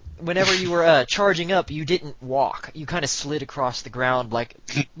 And Yeah. whenever you were charging up, you didn't walk. You kind of slid across the ground,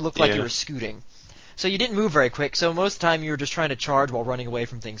 looked like you Yeah. were scooting. So you didn't move very quick. So most of the time you were just trying to charge while running away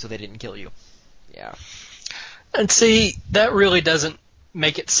from things so they didn't kill you. Yeah. And see, that really doesn't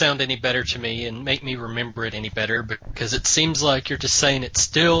make it sound any better to me and make me remember it any better, because it seems like you're just saying it's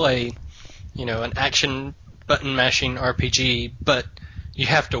still an action button mashing RPG, but you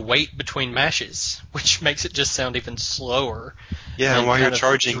have to wait between mashes, which makes it just sound even slower. Yeah, and and while you're kind of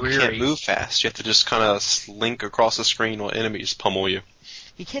charging, you dreary. can't move fast. You have to just kind of slink across the screen while enemies pummel you.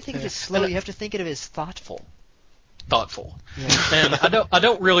 You can't think of it as Yeah. slow. And You have to think of it as thoughtful. Thoughtful. Yeah. And I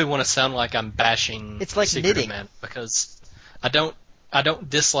don't really want to sound like I'm bashing It's like Secret knitting. of Mana, because I don't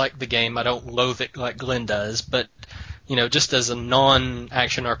dislike the game. I don't loathe it like Glenn does, but just as a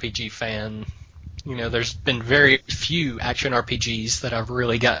non-action RPG fan, there's been very few action RPGs that I've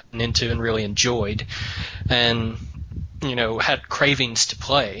really gotten into and really enjoyed, and had cravings to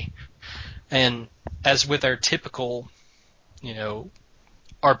play. And as with our typical,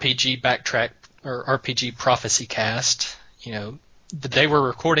 RPG backtrack or RPG prophecy cast, the day we're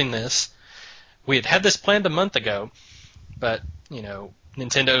recording this, we had this planned a month ago, but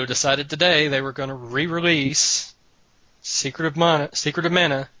Nintendo decided today they were going to re-release Secret of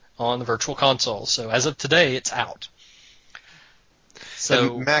Mana on the Virtual Console. So as of today, it's out.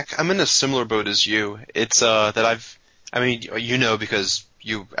 So And Mac, I'm in a similar boat as you. It's that because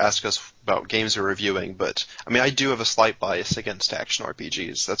you ask us about games we're reviewing, but I do have a slight bias against action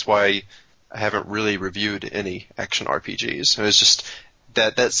RPGs. That's why I haven't really reviewed any action RPGs. It's just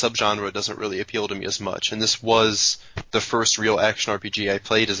that subgenre doesn't really appeal to me as much. And this was the first real action RPG I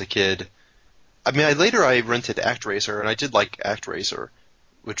played as a kid. Later I rented ActRaiser, and I did like ActRaiser,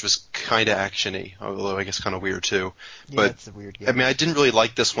 which was kind of actiony, although I guess kind of weird too. Yeah, But it's a weird game. I didn't really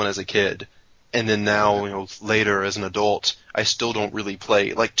like this one as a kid, and then now, later as an adult, I still don't really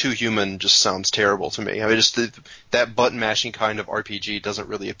play. Like Two Human just sounds terrible to me. That button mashing kind of RPG doesn't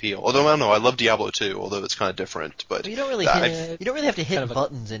really appeal. Although I don't know, I love Diablo 2, although it's kind of different. But Well, you don't really have to hit kind of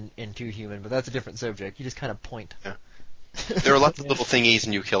buttons in Two Human, but that's a different subject. You just kind of point. Yeah. There are lots of little thingies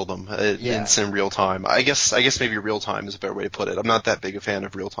and you kill them. Yeah. It's in real time. I guess maybe real time is a better way to put it. I'm not that big a fan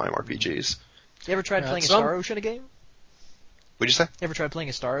of real time RPGs. You ever tried Yeah, playing a some- Star Ocean game? What'd you say? You ever tried playing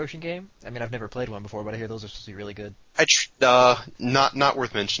a Star Ocean game? I've never played one before, but I hear those are supposed to be really good. Not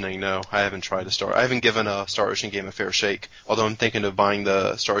worth mentioning. No, I haven't tried I haven't given a Star Ocean game a fair shake. Although I'm thinking of buying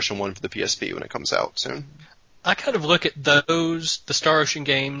the Star Ocean 1 for the PSP when it comes out soon. I kind of look at the Star Ocean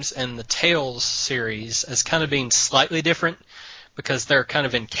games and the Tales series as kind of being slightly different, because they're kind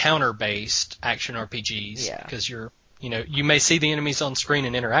of encounter-based action RPGs. Yeah. Because you may see the enemies on screen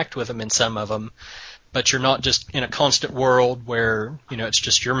and interact with them in some of them, but you're not just in a constant world where, it's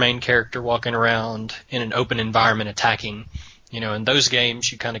just your main character walking around in an open environment attacking. In those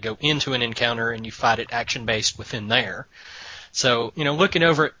games, you kind of go into an encounter and you fight it action-based within there. So, looking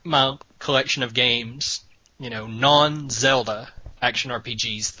over at my collection of games, non-Zelda action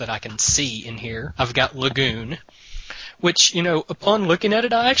RPGs that I can see in here, I've got Lagoon, which, upon looking at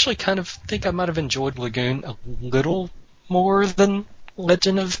it, I actually kind of think I might have enjoyed Lagoon a little more than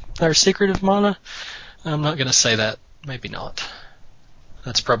Secret of Mana. I'm not going to say that. Maybe not.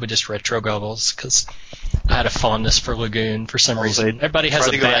 That's probably just retro goggles, because I had a fondness for Lagoon for some reason. Everybody has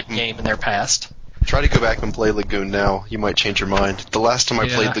a bad game in their past. Try to go back and play Lagoon now. You might change your mind. The last time I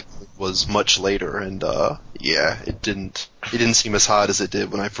played Lagoon was much later, and it didn't seem as hot as it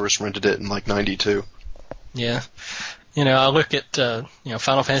did when I first rented it in like '92. Yeah. I look at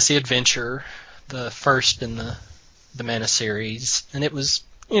Final Fantasy Adventure, the first in the Mana series, and it was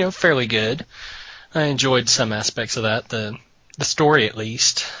fairly good. I enjoyed some aspects of that, the story at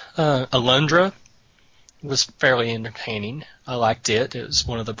least. Alundra was fairly entertaining. I liked it. It was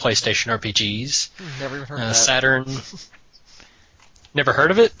one of the PlayStation RPGs. Never even heard of that. Saturn. Never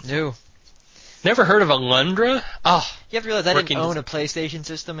heard of it? No. Never heard of Alundra? Oh, You have to realize I didn't own a PlayStation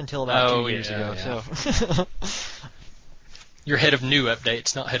system until about 2 years ago. yeah. So. You're head of new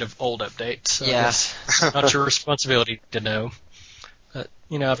updates, not head of old updates. So Yeah. I guess not your responsibility to know. But,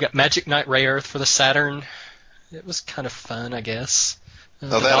 I've got Magic Knight Ray Earth for the Saturn. It was kind of fun, I guess. Oh,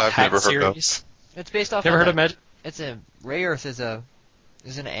 The that Dot I've Hack never heard of. series. It's based off. Never of heard of Magic? It's a Ray Earth is an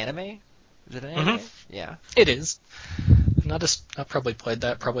anime. Is it an anime? Yeah. It is. And I probably played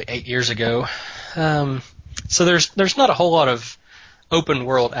that 8 years ago. So there's not a whole lot of open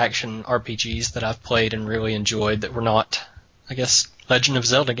world action RPGs that I've played and really enjoyed that were not, I guess, Legend of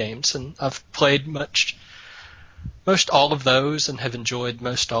Zelda games. And I've played much most all of those and have enjoyed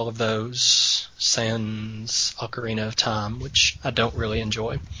most all of those, sans Ocarina of Time, which I don't really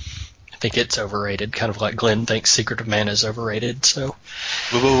enjoy. I think it's overrated, kind of like Glenn thinks Secret of Mana is overrated. So,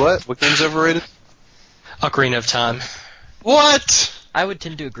 What? What game's overrated? Ocarina of Time, What? I would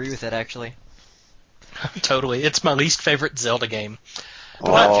tend to agree with that, actually. totally. It's my least favorite Zelda game.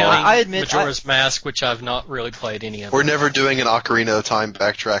 Oh, Not counting I admit, Majora's Mask, which I've not really played any of. We're never doing an Ocarina of Time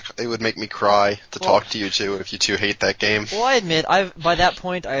backtrack. It would make me cry to talk to you two if you two hate that game. Well, I admit, by that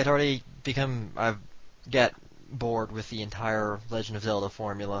point, I had already I've got bored with the entire Legend of Zelda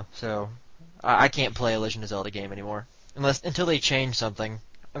formula, so I can't play a Legend of Zelda game anymore until they change something.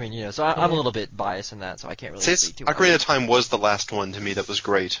 I mean, so I'm a little bit biased in that, so I can't really speak too much. Ocarina of Time was the last one to me that was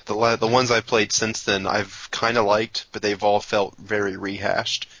great. The ones I've played since then I've kind of liked, but they've all felt very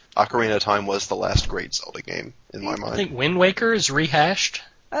rehashed. Ocarina of Time was the last great Zelda game in my mind. I think Wind Waker is rehashed.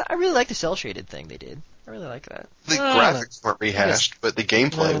 I really like the cel-shaded thing they did. I really like that. The graphics weren't rehashed, but the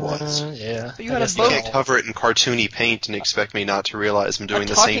gameplay was. Yeah. But you had a You boat. can't cover it in cartoony paint and expect me not to realize I'm doing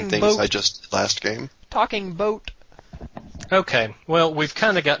the talking same things boat. I just did last game. Talking boat. Okay, well, we've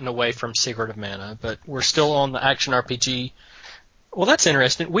kind of gotten away from Secret of Mana, but we're still on the action RPG. Well, that's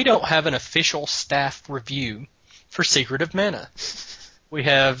interesting. We don't have an official staff review for Secret of Mana.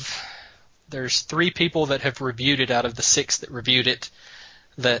 There's 3 people that have reviewed it out of the 6 that reviewed it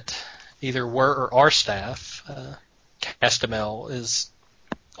that either were or are staff. Castamel is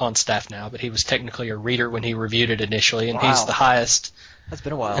on staff now, but he was technically a reader when he reviewed it initially, and he's Wow. the highest. That's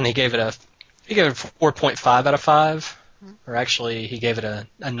been a while. And he gave it a 4.5 out of 5. Or actually, he gave it a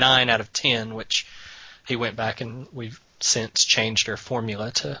 9 out of 10, which he went back and we've since changed our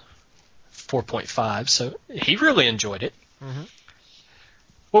formula to 4.5. So he really enjoyed it. Mhm.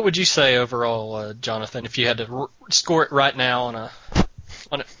 What would you say overall, Jonathan, if you had to score it right now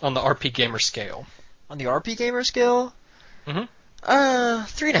on the RP Gamer scale? On the RP Gamer scale? Mhm.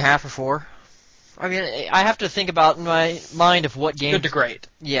 3.5 or 4. I mean, I have to think about in my mind of what games. Good to great.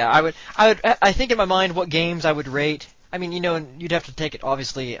 Yeah, I think in my mind what games I would rate. I mean, you'd have to take it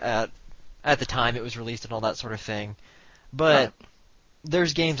obviously at the time it was released and all that sort of thing. But Right.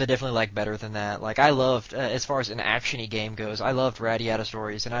 there's games I definitely like better than that. Like I loved, as far as an action-y game goes, I loved Radiata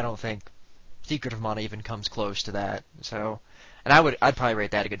Stories, and I don't think Secret of Mana even comes close to that. So, and I'd probably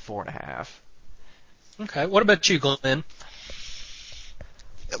rate that a good 4.5. Okay. What about you, Glenn?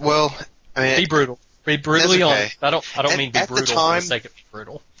 Well, I mean, Be brutal. Be brutally That's okay. honest. I don't mean be At the brutal for time- the sake of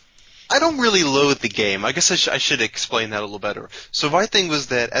brutal. I don't really loathe the game. I guess I should explain that a little better. So my thing was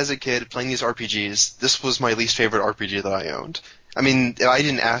that as a kid playing these RPGs, this was my least favorite RPG that I owned. I mean, I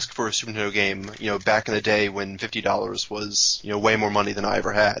didn't ask for a Super Nintendo game, back in the day when $50 was, way more money than I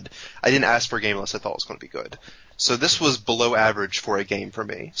ever had. I didn't ask for a game unless I thought it was going to be good. So this was below average for a game for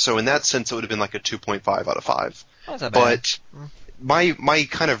me. So in that sense, it would have been like a 2.5 out of 5. That's not bad. But my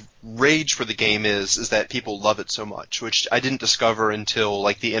kind of rage for the game is that people love it so much, which I didn't discover until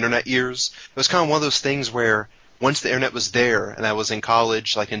like the internet years. It was kind of one of those things where once the internet was there, and I was in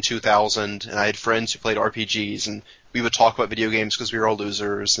college like in 2000, and I had friends who played RPGs, and we would talk about video games because we were all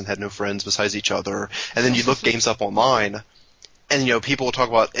losers and had no friends besides each other. And then you'd look games up online, and people will talk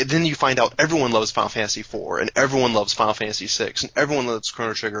about. And then you find out everyone loves Final Fantasy IV, and everyone loves Final Fantasy VI, and everyone loves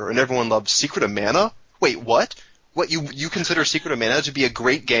Chrono Trigger, and everyone loves Secret of Mana. Wait, what? What, you consider Secret of Mana to be a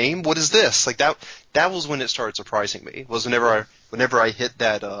great game? What is this? Like that was when it started surprising me. Was whenever I hit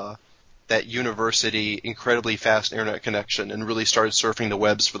that university incredibly fast internet connection and really started surfing the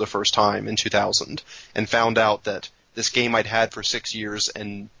webs for the first time in 2000 and found out that this game I'd had for 6 years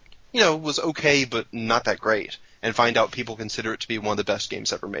and was okay but not that great, and find out people consider it to be one of the best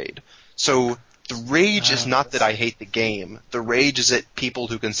games ever made. So the rage is not that I hate the game. The rage is at people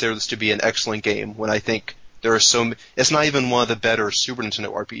who consider this to be an excellent game when I think there are it's not even one of the better Super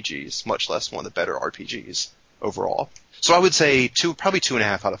Nintendo RPGs, much less one of the better RPGs overall. So I would say probably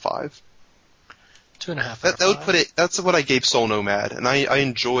 2.5 out of 5. 2.5. That would put it. That's what I gave Soul Nomad, and I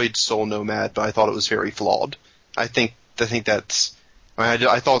enjoyed Soul Nomad, but I thought it was very flawed. I think that's.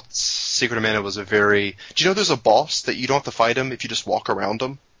 I thought Secret of Mana was a very. Do you know there's a boss that you don't have to fight him if you just walk around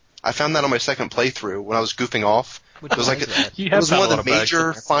him? I found that on my second playthrough when I was goofing off. Which It was one like is that? You it have was found one a of lot the of bugs major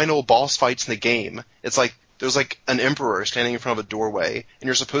in there. final boss fights in the game. It's like there's like an emperor standing in front of a doorway, and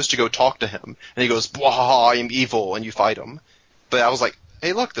you're supposed to go talk to him, and he goes, "Blah, I am evil," and you fight him. But I was like,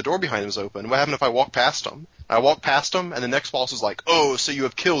 hey, look, the door behind him is open. What happened if I walk past him? I walked past him, and the next boss was like, oh, so you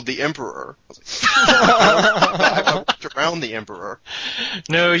have killed the emperor. I was like, I walked around the emperor.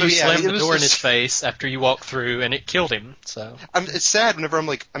 No, you So, yeah, slammed it the was door in just- his face after you walked through, and it killed him. So It's sad whenever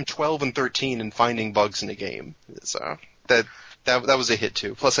I'm 12 and 13 and finding bugs in a game. So that was a hit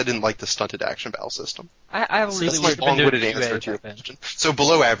too. Plus, I didn't like the stunted action battle system. I have a See, really that's weird. been doing Long-winded UA answer to your back then. question. So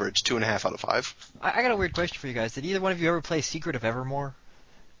below average, 2.5 out of 5. I got a weird question for you guys. Did either one of you ever play Secret of Evermore?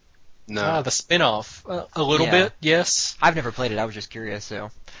 No. The spin-off. A little Yeah. bit, yes. I've never played it. I was just curious.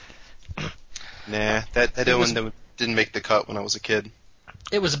 So Nah, that one didn't make the cut when I was a kid.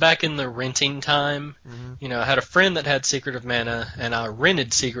 It was back in the renting time. Mhm. You know, I had a friend that had Secret of Mana, and I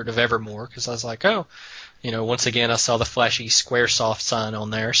rented Secret of Evermore because I was like, oh, you know, once again I saw the flashy Squaresoft sign on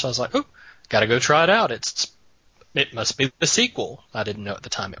there, so I was like, oh, gotta go try it out. It must be the sequel. I didn't know at the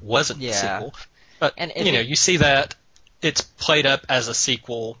time it wasn't the Yeah. sequel, but And if you know, it- you see that it's played up as a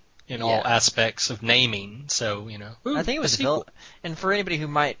sequel in all Yeah. aspects of naming. So you know, ooh, I think it was a sequel. developed. And for anybody who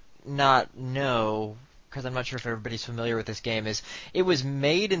might not know, because I'm not sure if everybody's familiar with this game, is it was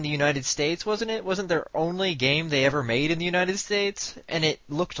made in the United States, wasn't it? Wasn't their only game they ever made in the United States? And it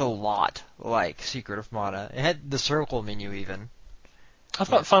looked a lot like Secret of Mana. It had the circle menu even. I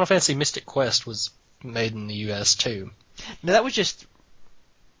thought Final Fantasy Mystic Quest was made in the U.S. too. No, that was just.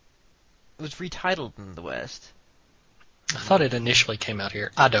 It was retitled in the West. I thought it initially came out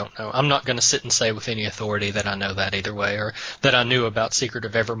here. I don't know. I'm not going to sit and say with any authority that I know that either way, or that I knew about Secret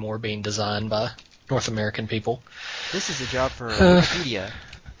of Evermore being designed by North American people. This is a job for Wikipedia.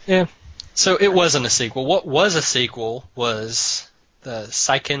 Yeah. So it wasn't a sequel. What was a sequel was the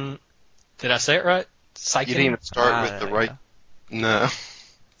Seiken. Did I say it right? Seiken. You didn't even start with the right. No.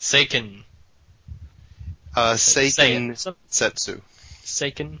 Seiken. Seiken Say it. Setsu.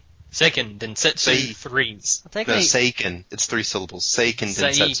 Seiken Densetsu 3s. Well, No, technically, Seiken. It's 3 syllables. Seiken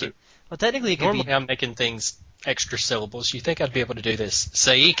Densetsu. well, technically it could Normally be. I'm making things extra syllables. You think I'd be able to do this?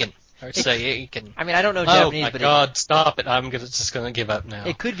 Seiken. Or Seiken. I mean, I don't know Oh Japanese, my but God! Stop it! I'm just gonna give up now.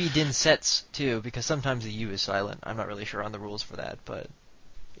 it could be Densetsu too, because sometimes the U is silent. I'm not really sure on the rules for that, but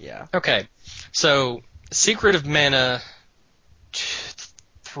yeah. Okay, so Secret of Mana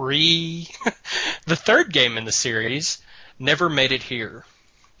 3, the third game in the series, never made it here.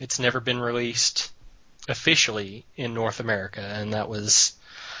 It's never been released officially in North America, and that was,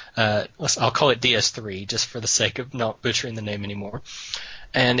 I'll call it DS3 just for the sake of not butchering the name anymore.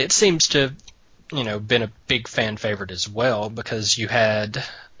 And it seems to have, you know, been a big fan favorite as well, because you had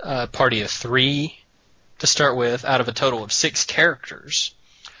a party of 3 to start with out of a total of 6 characters.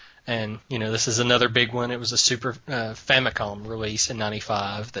 And, you know, this is another big one. It was a Super Famicom release in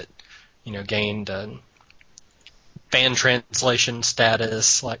 95 that, you know, gained fan translation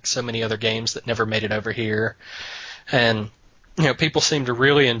status like so many other games that never made it over here. And, you know, people seem to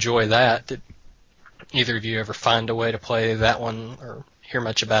really enjoy that. Did either of you ever find a way to play that one or hear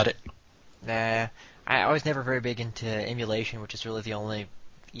much about it? Nah, I was never very big into emulation, which is really the only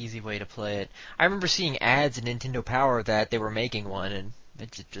easy way to play it. I remember seeing ads in Nintendo Power that they were making one, and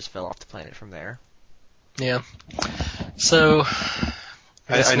it just fell off the planet from there. Yeah. So,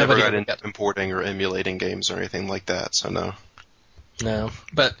 I never nobody got ever into importing or emulating games or anything like that, so no. No,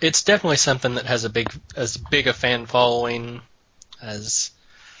 but it's definitely something that has as big a fan following as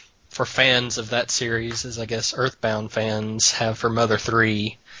for fans of that series as I guess Earthbound fans have for Mother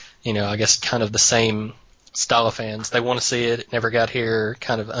 3. You know, I guess kind of the same style of fans. They want to see it. It never got here.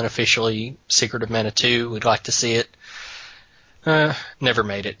 Kind of unofficially, Secret of Mana 2. We'd like to see it. Never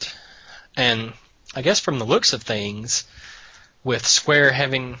made it. And I guess from the looks of things, with Square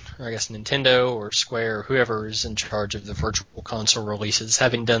having, or I guess Nintendo or Square or whoever is in charge of the Virtual Console releases,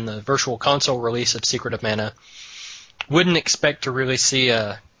 having done the Virtual Console release of Secret of Mana, wouldn't expect to really see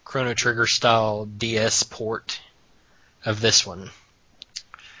a Chrono Trigger style DS port of this one.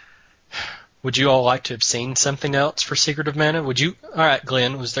 Would you all like to have seen something else for Secret of Mana? Would you? All right,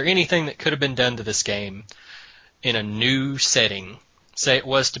 Glenn, was there anything that could have been done to this game in a new setting? Say it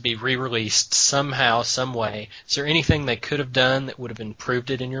was to be re-released somehow, some way. Is there anything they could have done that would have improved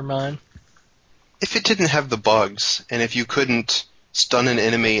it in your mind? If it didn't have the bugs, and if you couldn't stun an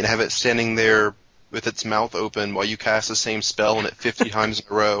enemy and have it standing there with its mouth open while you cast the same spell on it 50 times in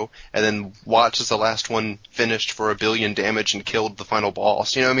a row, and then watch as the last one finished for 1 billion damage and killed the final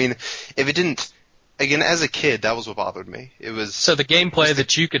boss. You know what I mean? If it didn't, again, as a kid, that was what bothered me. It was So the gameplay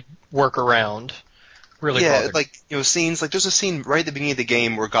that you could work around really bothered like, you know, scenes, like there's a scene right at the beginning of the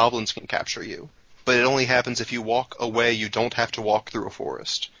game where goblins can capture you, but it only happens if you walk away. You don't have to walk through a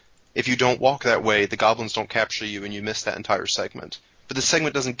forest. If you don't walk that way, the goblins don't capture you and you miss that entire segment. But the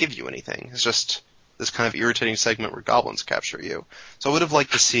segment doesn't give you anything. It's just this kind of irritating segment where goblins capture you. So I would have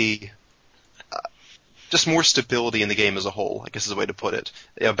liked to see just more stability in the game as a whole, I guess is a way to put it.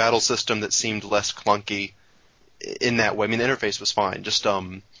 A battle system that seemed less clunky in that way. I mean, the interface was fine. Just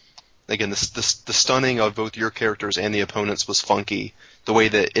Again, the stunning of both your characters and the opponents was funky. The way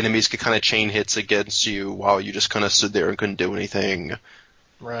that enemies could kind of chain hits against you while you just kind of stood there and couldn't do anything.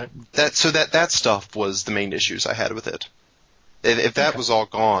 Right. That stuff was the main issues I had with it. If that was all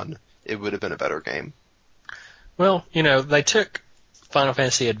gone, it would have been a better game. Well, they took Final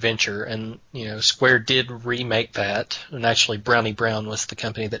Fantasy Adventure, and Square did remake that, and actually Brownie Brown was the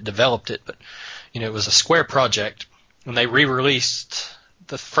company that developed it, but it was a Square project, and they re-released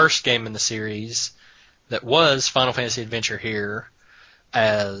the first game in the series that was Final Fantasy Adventure here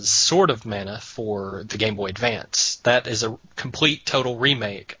as Sword of Mana for the Game Boy Advance. That is a complete, total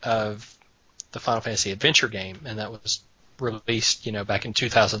remake of the Final Fantasy Adventure game, and that was released, back in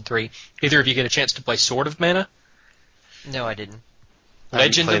 2003. Either of you get a chance to play Sword of Mana? No, I didn't.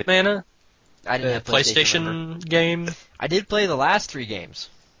 Legend of Mana? I didn't have PlayStation game? I did play the last 3 games,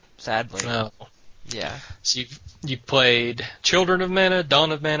 sadly. No. Yeah. So you played Children of Mana,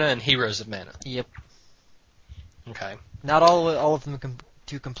 Dawn of Mana, and Heroes of Mana. Yep. Okay. Not all of them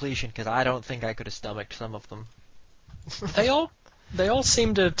to completion, because I don't think I could have stomached some of them. They all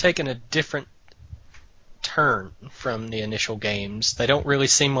seem to have taken a different turn from the initial games. They don't really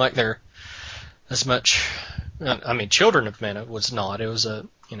seem like they're as much. I mean, Children of Mana was not. It was a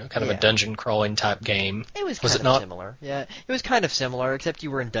kind of a dungeon crawling type game. It was Was kind it of not? similar. Yeah, it was kind of similar, except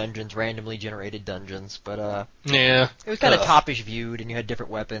you were in dungeons, randomly generated dungeons. But Yeah. it was kind of topish viewed, and you had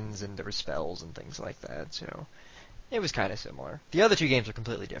different weapons, and there were spells and things like that. So it was kind of similar. The other 2 games are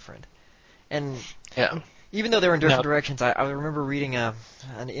completely different, and Yeah. even though they were in different directions, I remember reading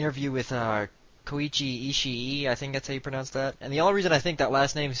an interview with Koichi Ishii, I think that's how you pronounce that. And the only reason I think that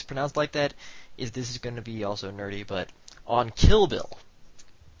last name is pronounced like that is this is going to be also nerdy, but on Kill Bill,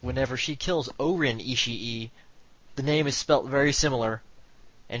 whenever she kills Orin Ishii, the name is spelt very similar,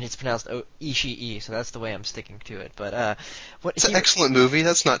 and it's pronounced Ishii, so that's the way I'm sticking to it. But it's an excellent movie.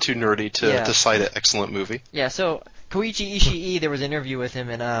 That's not too nerdy to cite an excellent movie. Yeah, so Koichi Ishii, there was an interview with him,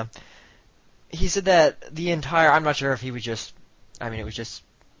 and he said that the entire, I'm not sure if he was just, it was just,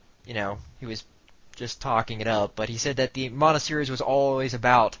 he was just talking it up, but he said that the Mana series was always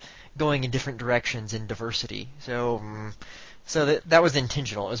about going in different directions and diversity. So that was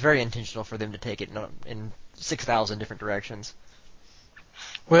intentional. It was very intentional for them to take it in 6,000 different directions.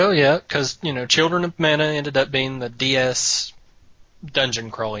 Well, yeah, because Children of Mana ended up being the DS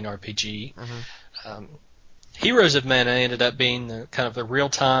dungeon crawling RPG. Mm-hmm. Heroes of Mana ended up being the kind of the real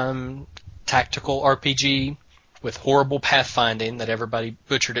time tactical RPG with horrible pathfinding that everybody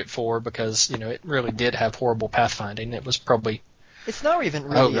butchered it for because it really did have horrible pathfinding. It was probably. It's not even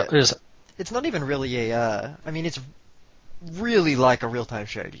really. It's not even really a. It's really like a real-time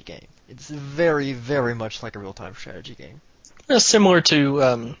strategy game. It's very, very much like a real-time strategy game. Similar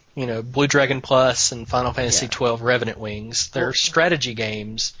to Blue Dragon Plus and Final Fantasy XII Revenant Wings. They're strategy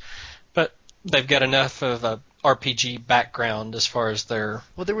games, but they've got enough of a RPG background as far as their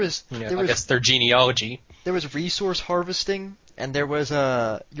I guess their genealogy. There was resource harvesting, and there was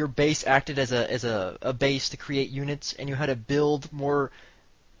your base acted as a base to create units, and you had to build more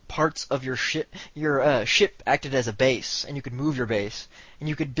parts of your ship. Your ship acted as a base, and you could move your base, and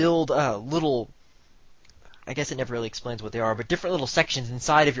you could build little. I guess it never really explains what they are, but different little sections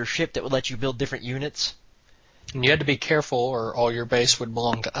inside of your ship that would let you build different units. And you had to be careful, or all your base would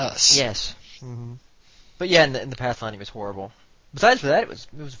belong to us. Yes. Mm-hmm. But yeah, and the pathfinding was horrible. Besides for that, it was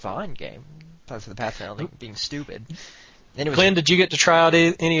a fine game. Besides for the pathfinding being stupid. And it was Glenn, did you get to try out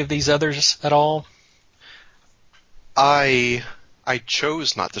any of these others at all? I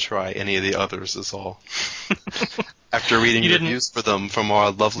chose not to try any of the others, is all. After reading reviews for them from our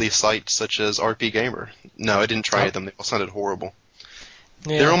lovely sites such as RP Gamer. No, I didn't try them. They all sounded horrible.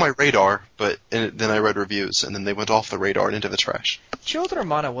 Yeah. They're on my radar, but then I read reviews, and then they went off the radar and into the trash. Children of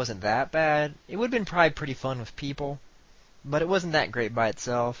Mana wasn't that bad. It would have been probably pretty fun with people, but it wasn't that great by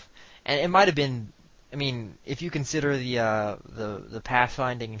itself. And it might have been, if you consider the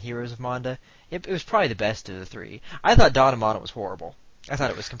pathfinding and Heroes of Mana, it was probably the best of the 3. I thought Dawn of Mana was horrible. I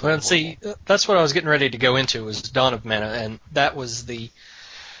thought it was completely horrible. See, that's what I was getting ready to go into, was Dawn of Mana, and that was the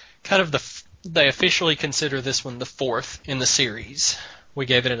kind of they officially consider this one the 4th in the series. We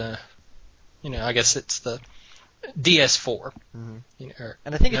gave it I guess it's the DS4. Mm-hmm.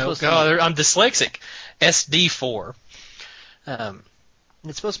 And I think it's supposed to be... I'm dyslexic. SD4. And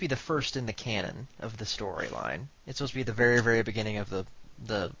it's supposed to be the first in the canon of the storyline. It's supposed to be the very, very beginning of the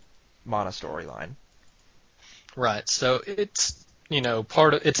Mana storyline. Right. So it's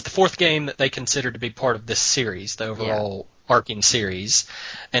it's the 4th game that they consider to be part of this series, the overall arcing series,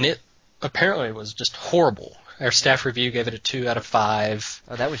 and it apparently was just horrible. Our staff review gave it a 2 out of 5.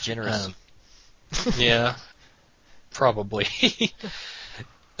 Oh, that was generous. Yeah, probably.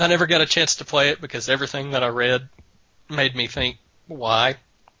 I never got a chance to play it because everything that I read made me think, why?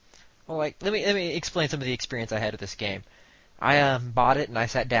 Well, like let me explain some of the experience I had with this game. I bought it and I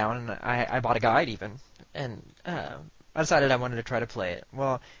sat down and I bought a guide even, and I decided I wanted to try to play it.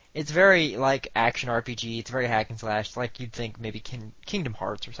 Well, it's very like action RPG. It's very hack and slash. It's like you'd think maybe Kingdom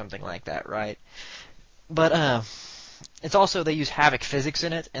Hearts or something like that, right? But it's also they use Havok physics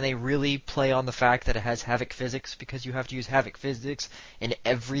in it, and they really play on the fact that it has Havok physics because you have to use Havok physics in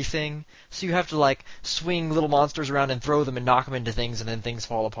everything. So you have to like swing little monsters around and throw them and knock them into things, and then things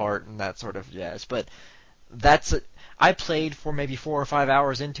fall apart and that sort of jazz. But that's it. I played for maybe 4 or 5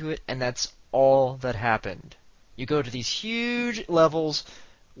 hours into it, and that's all that happened. You go to these huge levels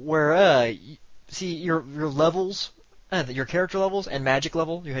where see your levels, your character levels and magic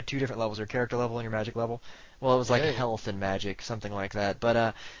level. You had 2 different levels: your character level and your magic level. Well, it was like Yay. health and magic, something like that.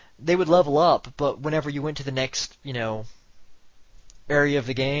 But they would level up, but whenever you went to the next, area of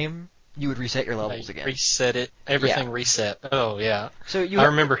the game, you would reset your levels They again. reset it. Everything Yeah. reset. Oh, yeah. So I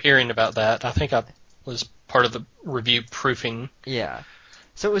remember hearing about that. I think I was part of the review proofing. Yeah.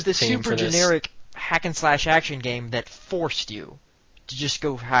 So it was this Team super for this. generic hack and slash action game that forced you to just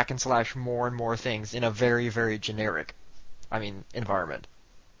go hack and slash more and more things in a very, very generic, environment.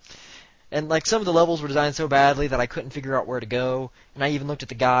 And like some of the levels were designed so badly that I couldn't figure out where to go, and I even looked at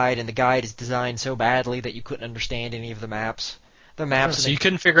the guide, and the guide is designed so badly that you couldn't understand any of the maps. The maps. So you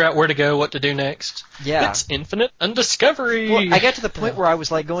couldn't figure out where to go, what to do next? Yeah. It's infinite undiscovery. Well, I got to the point where I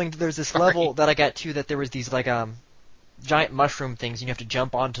was like there's this Sorry. level that I got to that there was these like giant mushroom things, and you have to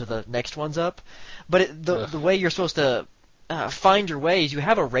jump onto the next ones up. But the way you're supposed to find your way is you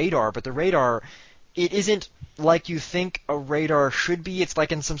have a radar, but the radar, it isn't like you think a radar should be. It's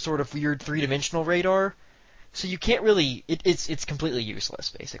like in some sort of weird 3-dimensional radar. So you can't really. It's completely useless,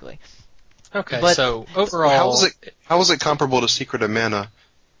 basically. Okay, But- so overall, How is it comparable to Secret of Mana?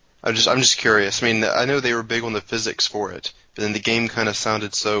 I'm just curious. I mean, I know they were big on the physics for it, but then the game kind of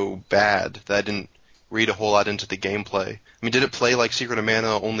sounded so bad that I didn't read a whole lot into the gameplay. I mean, did it play like Secret of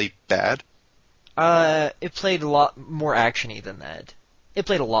Mana, only bad? It played a lot more actiony than that. It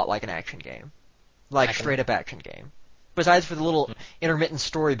played a lot like an action game, like Action. straight up action game. Besides for the little intermittent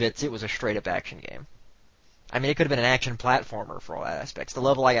story bits, it was a straight up action game. I mean, it could have been an action platformer for all aspects. The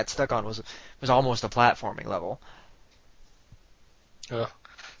level I got stuck on was almost a platforming level.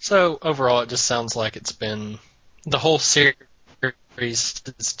 so overall, it just sounds like it's been the whole series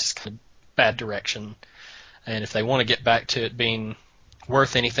is just kind of bad direction. And if they want to get back to it being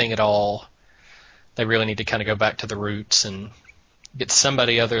worth anything at all, they really need to kind of go back to the roots and get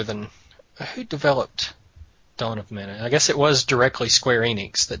somebody other than who developed Dawn of Mana. I guess it was directly Square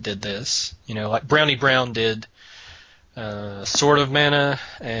Enix that did this. Like Brownie Brown did Sword of Mana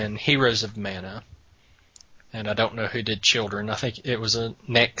and Heroes of Mana. And I don't know who did Children. I think it was a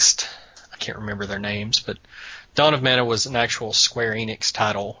Next. I can't remember their names, but Dawn of Mana was an actual Square Enix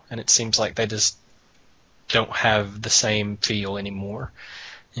title, and it seems like they just don't have the same feel anymore.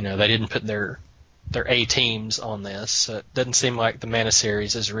 They didn't put their A teams on this, so it doesn't seem like the Mana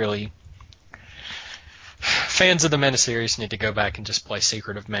series is really. Fans of the Mana series need to go back and just play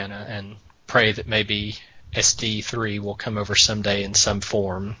Secret of Mana and pray that maybe SD3 will come over someday in some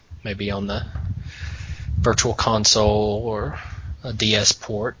form, maybe on the Virtual Console or a DS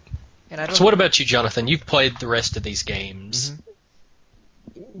port. And I don't So what about you, Jonathan? You've played the rest of these games.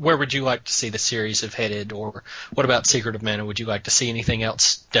 Mhm. Where would you like to see the series have headed, or what about Secret of Mana? Would you like to see anything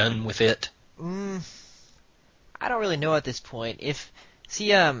else done with it? I don't really know at this point.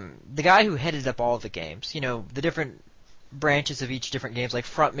 The guy who headed up all of the games, the different branches of each different games, like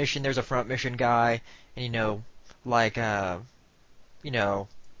Front Mission, there's a Front Mission guy, and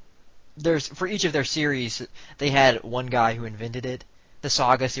there's for each of their series, they had one guy who invented it. The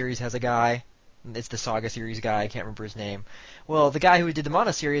Saga series has a guy. It's the Saga series guy. I can't remember his name. Well, the guy who did the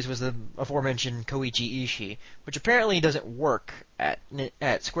Mana series was the aforementioned Koichi Ishii, which apparently doesn't work at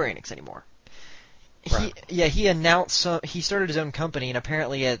Square Enix anymore. Right. He announced he started his own company, and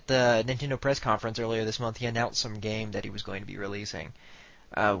apparently at the Nintendo press conference earlier this month, he announced some game that he was going to be releasing,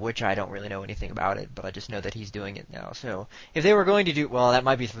 which I don't really know anything about it, but I just know that he's doing it now. So if they were going to do, well, that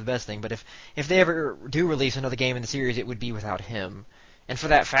might be for the best thing, but if they ever do release another game in the series, it would be without him. And for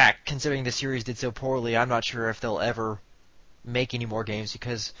that fact, considering the series did so poorly, I'm not sure if they'll ever make any more games,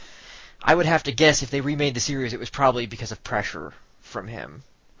 because I would have to guess if they remade the series, it was probably because of pressure from him.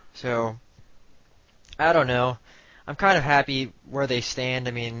 So I don't know. I'm kind of happy where they stand.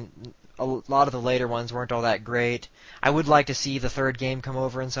 I mean, a lot of the later ones weren't all that great. I would like to see the third game come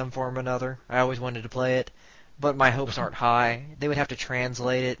over in some form or another. I always wanted to play it, but my hopes aren't high. They would have to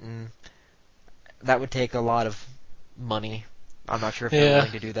translate it, and that would take a lot of money. I'm not sure if they're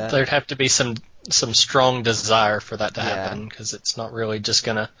willing to do that. There'd have to be some strong desire for that to happen, because it's not really just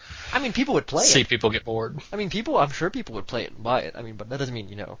gonna. I mean, people would play see it. people get bored. I mean, I'm sure people would play it and buy it. I mean, but that doesn't mean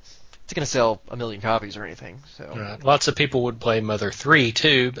it's gonna sell 1 million copies or anything. So Right. Lots of people would play Mother 3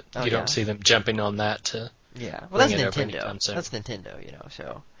 too, but you don't see them jumping on that to. Yeah, well, that's bring it over Nintendo. anytime soon. That's Nintendo,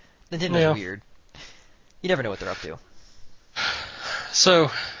 so Nintendo's weird. You never know what they're up to.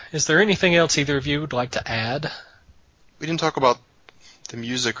 So, is there anything else either of you would like to add? We didn't talk about the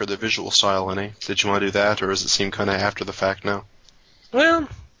music or the visual style any. Did you want to do that, or does it seem kind of after the fact now? Well,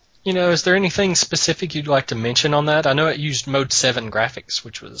 is there anything specific you'd like to mention on that? I know it used Mode 7 graphics,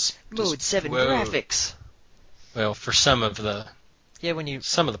 which was Mode 7 graphics. Well, for some of the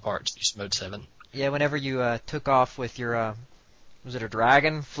parts used Mode 7. Yeah, whenever you took off with your was it a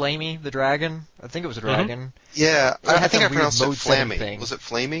dragon? Flamey the dragon? I think it was a dragon. Yeah, I think I some weird pronounced it Mode 7 Flammy. thing. Was it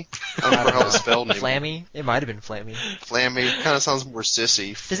Flammy? I don't remember how it's spelled anymore. Flammy? It might have been Flammy. Flammy kind of sounds more sissy.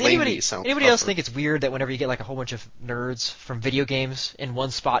 Does Flamey anybody else think it's weird that whenever you get like a whole bunch of nerds from video games in one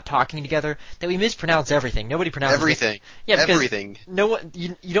spot talking together, that we mispronounce everything? Nobody pronounces everything. Yeah, because everything. No one,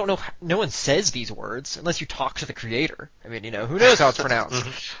 you don't know. No one says these words unless you talk to the creator. I mean, who knows how it's pronounced?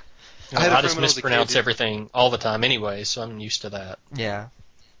 I just mispronounce everything all the time anyway, so I'm used to that. Yeah.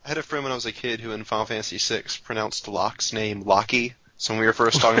 I had a friend when I was a kid who in Final Fantasy VI pronounced Locke's name Locky. So when we were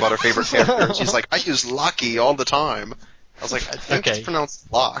first talking about our favorite characters, he's like, I use Locky all the time. I was like, I think it's pronounced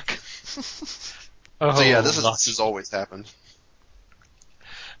Locke. Oh, so yeah, this has always happened.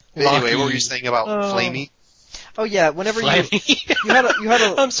 Anyway, what were you saying about Flamey? Oh yeah, whenever Flammy. you had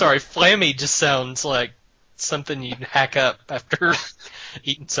a I'm sorry, Flammy just sounds like something you'd hack up after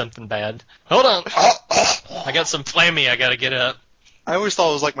eating something bad. Hold on. I got some Flammy I gotta get up. I always thought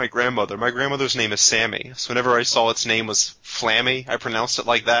it was like my grandmother. My grandmother's name is Sammy, so whenever I saw its name was Flammy, I pronounced it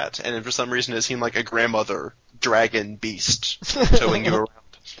like that, and for some reason it seemed like a grandmother dragon beast towing you around.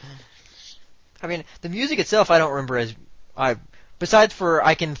 I mean, the music itself I don't remember besides for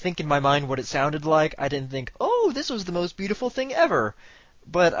I can think in my mind what it sounded like, I didn't think, oh, this was the most beautiful thing ever.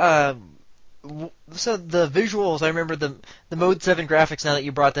 But, so the visuals, I remember the Mode 7 graphics, now that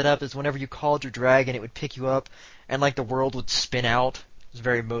you brought that up, is whenever you called your dragon, it would pick you up, and like the world would spin out. It was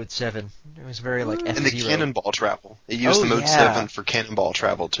very Mode 7. It was very like F-Zero. And the cannonball travel. It used the Mode 7 for cannonball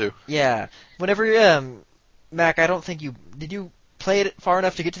travel too. Yeah. Whenever, Mac, I don't think did you play it far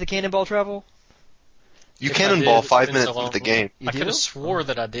enough to get to the cannonball travel? You cannonball 5 minutes into the game. I could have swore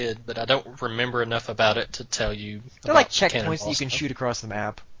that I did, but I don't remember enough about it to tell you. They're like checkpoints that you can shoot across the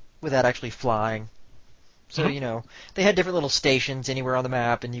map without actually flying. So, they had different little stations anywhere on the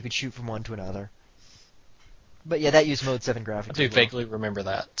map, and you could shoot from one to another. But yeah, that used Mode 7 graphics. I do vaguely remember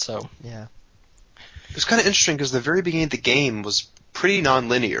that, so. Yeah. It was kind of interesting because the very beginning of the game was pretty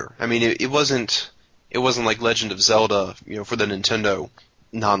non-linear. I mean, it wasn't like Legend of Zelda, for the Nintendo,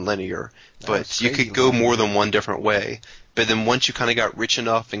 non-linear, but you could go more than one different way. But then once you kind of got rich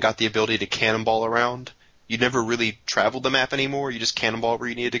enough and got the ability to cannonball around, you never really traveled the map anymore. You just cannonball where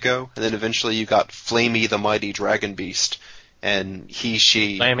you needed to go, and then eventually you got Flamey the Mighty Dragon Beast, and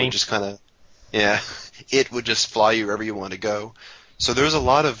she would just kind of, it would just fly you wherever you want to go. So there was a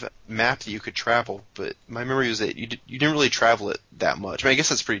lot of map that you could travel, but my memory was that you didn't really travel it that much. I mean, I guess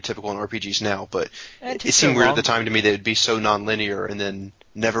that's pretty typical in RPGs now, but it seemed weird at the time to me that it'd be so non-linear and then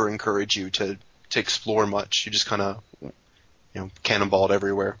never encourage you to explore much. You just kind of, cannonballed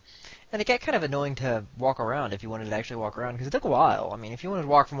everywhere. And it got kind of annoying to walk around if you wanted to actually walk around, because it took a while. I mean, if you wanted to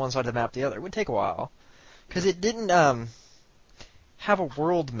walk from one side of the map to the other, it would take a while. Because it didn't have a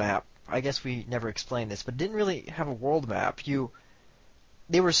world map. I guess we never explained this, but it didn't really have a world map.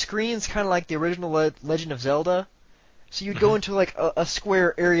 They were screens kind of like the original Legend of Zelda. So you'd go into like a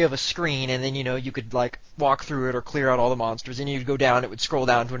square area of a screen, and then you could like walk through it or clear out all the monsters, and you'd go down. It would scroll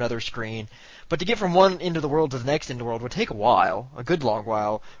down to another screen. But to get from one end of the world to the next end of the world would take a while, a good long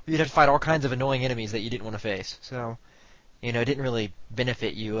while. You'd have to fight all kinds of annoying enemies that you didn't want to face. So, it didn't really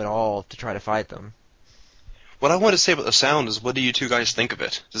benefit you at all to try to fight them. What I want to say about the sound is, what do you two guys think of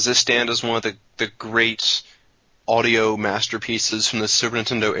it? Does this stand as one of the great audio masterpieces from the Super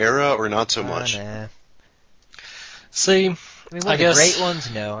Nintendo era, or not so much? Nah. See, I mean, one of the great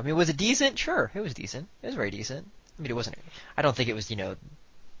ones, no. I mean, was it decent? Sure, it was decent. It was very decent. I mean, it wasn't. I don't think it was,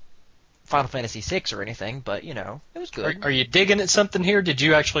 Final Fantasy VI or anything, but it was good. Are you digging at something here? Did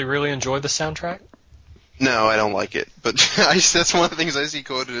you actually really enjoy the soundtrack? No, I don't like it. But that's one of the things I see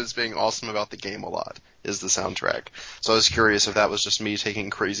quoted as being awesome about the game a lot, is the soundtrack. So I was curious if that was just me taking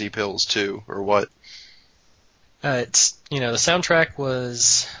crazy pills too, or what. It's the soundtrack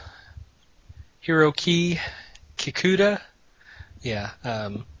was Hiroki Kikuta. Yeah.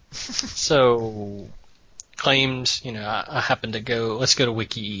 So claimed, I happened to let's go to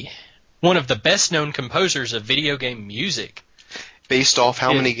Wiki. One of the best known composers of video game music. Based off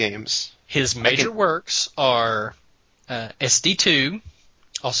how many games? His major works are SD2,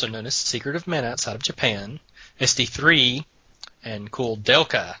 also known as Secret of Mana outside of Japan, SD3, and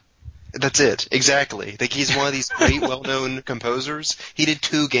Kudelka. That's it, exactly. Like, he's one of these great, well-known composers. He did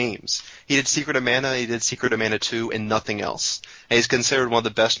 2 games. He did Secret of Mana, he did Secret of Mana 2, and nothing else. And he's considered one of the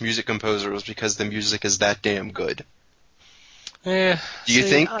best music composers because the music is that damn good. Do you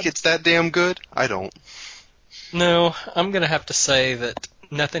think it's that damn good? I don't. No, I'm going to have to say that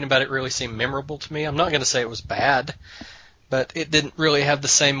nothing about it really seemed memorable to me. I'm not going to say it was bad, but it didn't really have the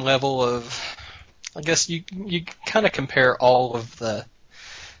same level of... I guess you kind of compare all of the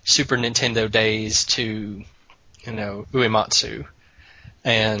Super Nintendo days to, Uematsu.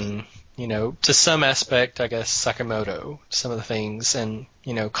 And, to some aspect, I guess, Sakamoto, some of the things, and,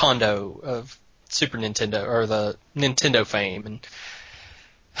 Kondo of Super Nintendo, or the Nintendo fame. And,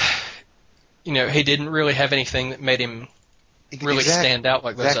 he didn't really have anything that made him really stand out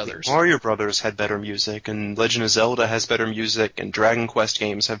like those others. Mario Brothers had better music, and Legend of Zelda has better music, and Dragon Quest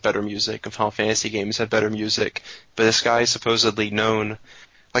games have better music, and Final Fantasy games have better music. But this guy is supposedly known...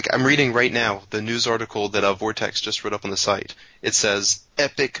 Like, I'm reading right now the news article that Vortex just wrote up on the site. It says,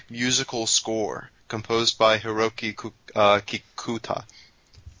 epic musical score, composed by Hiroki Kikuta.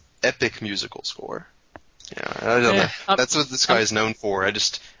 Epic musical score. Yeah, I don't know. That's what this guy is known for. I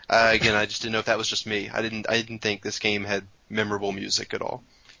just didn't know if that was just me. I didn't think this game had memorable music at all.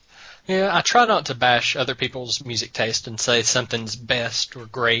 Yeah, I try not to bash other people's music taste and say something's best or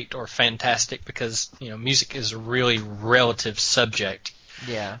great or fantastic because, music is a really relative subject.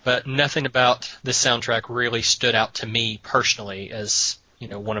 Yeah. But nothing about this soundtrack really stood out to me personally as,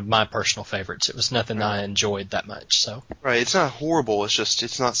 one of my personal favorites. It was nothing I enjoyed that much, so. Right, it's not horrible,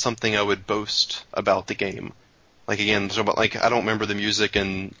 it's not something I would boast about the game. Like, again, I don't remember the music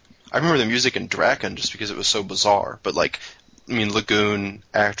I remember the music in Draken just because it was so bizarre, but Lagoon,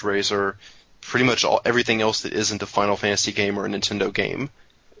 ActRaiser, pretty much everything else that isn't a Final Fantasy game or a Nintendo game,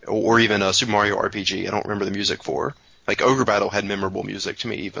 or even a Super Mario RPG, I don't remember the music for. Like, Ogre Battle had memorable music to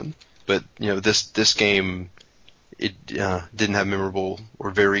me even, but, this game, it didn't have memorable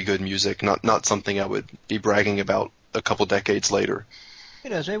or very good music, not something I would be bragging about a couple decades later. Who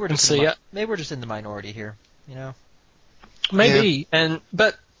knows, maybe we're just in the minority here, Maybe, yeah.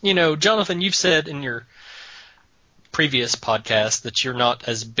 But Jonathan, you've said in your previous podcast that you're not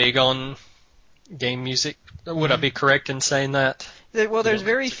as big on game music. Would I be correct in saying that? Well, there's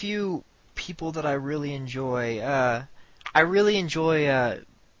very few people that I really enjoy. I really enjoy.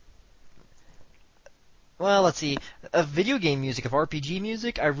 Well, let's see. Of video game music, of RPG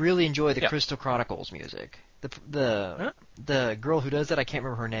music, I really enjoy the Crystal Chronicles music. The girl who does that, I can't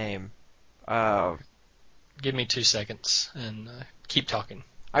remember her name. Give me 2 seconds and keep talking.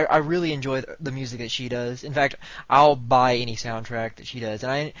 I really enjoy the music that she does. In fact, I'll buy any soundtrack that she does.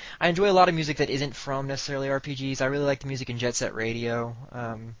 And I enjoy a lot of music that isn't from necessarily RPGs. I really like the music in Jet Set Radio.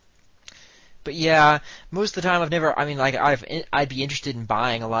 But yeah, most of the time I'd be interested in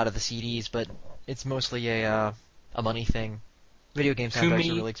buying a lot of the CDs, but it's mostly a money thing. Video game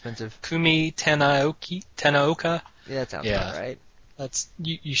soundtracks are really expensive. Kumi Tenaoka? Yeah, that sounds about right. That's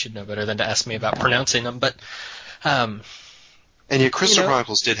you should know better than to ask me about pronouncing them, but and Crystal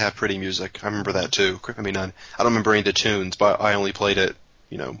Chronicles did have pretty music. I remember that too. I don't remember any of the tunes, but I only played it,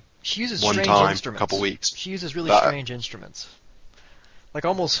 she uses one strange time, instruments. a couple weeks. She uses really strange instruments. Like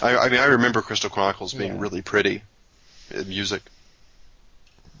almost. I remember Crystal Chronicles being really pretty music.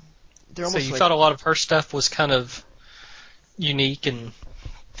 So you thought a lot of her stuff was kind of unique and.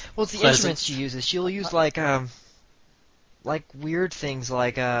 Well, it's the instruments she uses. She'll use like weird things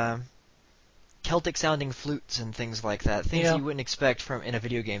like Celtic sounding flutes and things like that. Things you wouldn't expect in a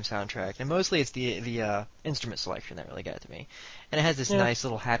video game soundtrack. And mostly it's the instrument selection that really got to me. And it has this nice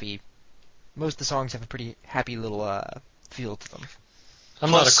little happy. Most of the songs have a pretty happy little feel to them. I'm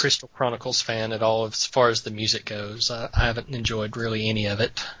not a Crystal Chronicles fan at all as far as the music goes. I haven't enjoyed really any of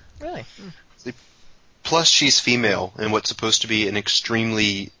it. Really? Plus, she's female in what's supposed to be an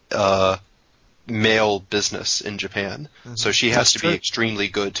extremely male business in Japan. Mm-hmm. So she has to be extremely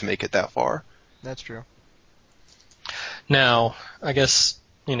good to make it that far. That's true. Now, I guess,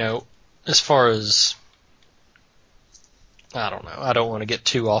 as far as... I don't know. I don't want to get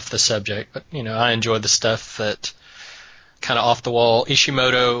too off the subject, but, I enjoy the stuff that... kind of off the wall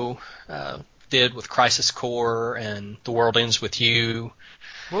Ishimoto did with Crisis Core and The World Ends With You,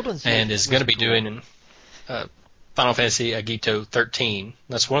 and is going to be doing in Final Fantasy Agito 13.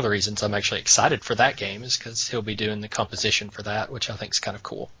 That's one of the reasons I'm actually excited for that game, is because he'll be doing the composition for that, which I think is kind of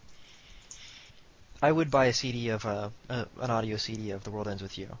cool. I would buy a CD of an audio CD of The World Ends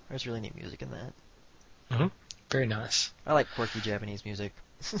with You. There's really neat music in that. Mm-hmm. Very nice. I like quirky Japanese music.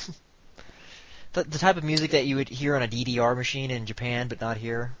 The type of music that you would hear on a DDR machine in Japan, but not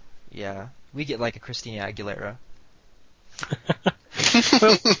here. Yeah, we get like a Christina Aguilera.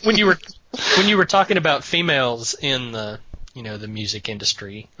 Well, when you were talking about females in the the music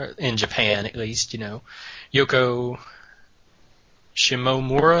industry, or in Japan at least, Yoko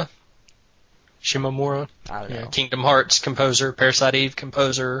Shimomura, I don't know. Kingdom Hearts composer, Parasite Eve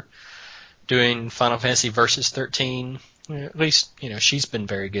composer, doing Final Fantasy Versus 13. At least, she's been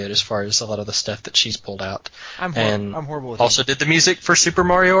very good as far as a lot of the stuff that she's pulled out. I'm horrible with also did the music for Super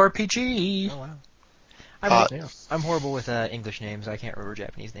Mario RPG. Oh wow. I'm horrible with English names. I can't remember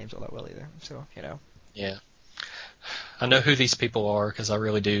Japanese names all that well either. So Yeah. I know who these people are because I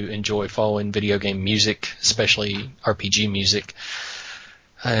really do enjoy following video game music, especially RPG music.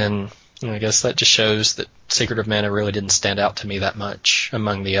 And I guess that just shows that Secret of Mana really didn't stand out to me that much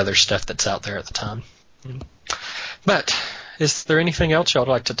among the other stuff that's out there at the time. But is there anything else y'all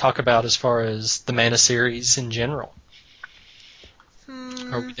would like to talk about as far as the Mana series in general?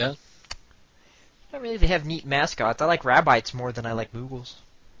 Are we done? Not really. They have neat mascots. I like Rabbites more than I like Moogles.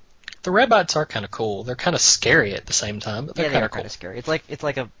 The Rabbites are kind of cool. They're kind of scary at the same time, but they're they kind are of cool. kind of scary. It's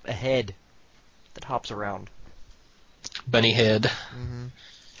like a head that hops around. Bunny head. Mm-hmm.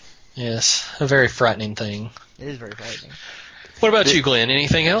 Yes, a very frightening thing. It is very frightening. What about you, Glenn?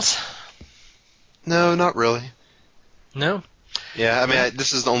 Anything else? No, not really. No? Yeah, I mean,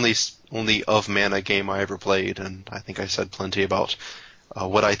 this is the only of Mana game I ever played, and I think I said plenty about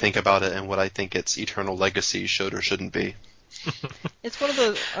what I think about it and what I think its eternal legacy should or shouldn't be. It's one of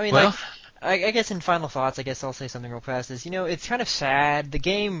those. I mean, Well, I guess in final thoughts, I guess I'll say something real fast. Is it's kind of sad. The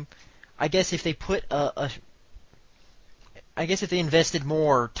game, I guess if they put I guess if they invested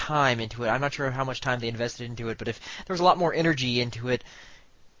more time into it, I'm not sure how much time they invested into it, but if there was a lot more energy into it,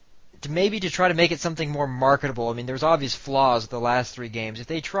 to try to make it something more marketable. I mean, there's obvious flaws with the last 3 games. If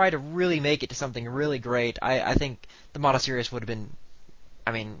they try to really make it to something really great, I think the Mana series would have been,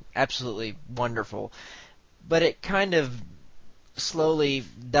 absolutely wonderful. But it kind of slowly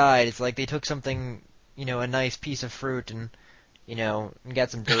died. It's like they took something, a nice piece of fruit and got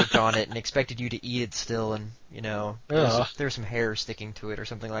some dirt on it and expected you to eat it still, and there's some hair sticking to it or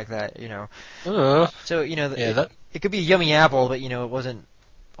something like that. So it could be a yummy apple, but it wasn't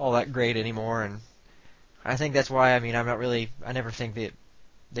all that great anymore. And I think that's why. I never think that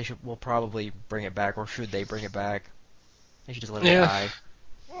will probably bring it back, or should they bring it back? They should just let it die.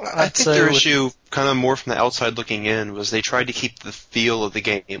 I think their issue, kind of more from the outside looking in, was they tried to keep the feel of the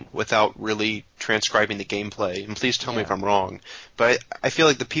game without really transcribing the gameplay. And please tell me if I'm wrong, but I feel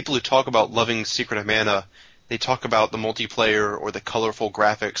like the people who talk about loving Secret of Mana, they talk about the multiplayer or the colorful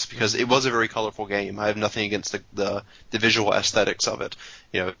graphics, because it was a very colorful game. I have nothing against the visual aesthetics of it.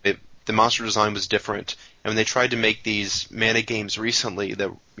 The monster design was different, and when they tried to make these Mana games recently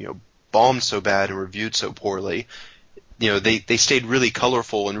that bombed so bad and reviewed so poorly, they stayed really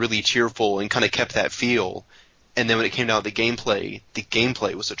colorful and really cheerful and kind of kept that feel. And then when it came down to the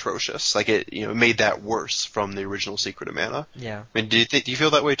gameplay was atrocious. Like it made that worse from the original Secret of Mana. Yeah. I mean, do you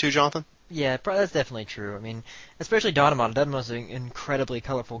feel that way too, Jonathan? Yeah, that's definitely true. I mean, especially Dawnamon. Dawnamon an incredibly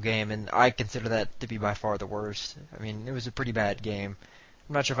colorful game, and I consider that to be by far the worst. I mean, it was a pretty bad game.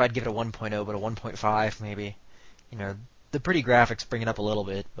 I'm not sure if I'd give it a 1.0, but a 1.5 maybe. The pretty graphics bring it up a little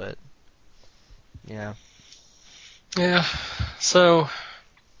bit, but yeah. Yeah, so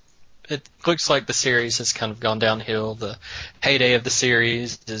it looks like the series has kind of gone downhill. The heyday of the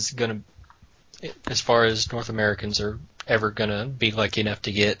series is going to, as far as North Americans are ever going to be lucky enough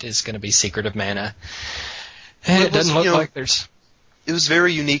to get, is going to be Secret of Mana. And it doesn't look like there's... It was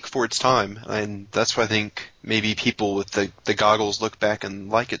very unique for its time, and that's why I think maybe people with the goggles look back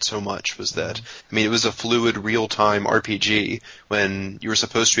and like it so much, was that, it was a fluid, real-time RPG when you were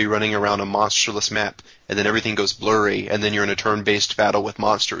supposed to be running around a monsterless map, and then everything goes blurry, and then you're in a turn-based battle with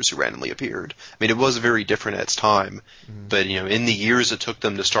monsters who randomly appeared. It was very different at its time, but, in the years it took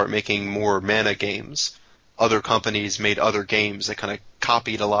them to start making more Mana games, other companies made other games that kind of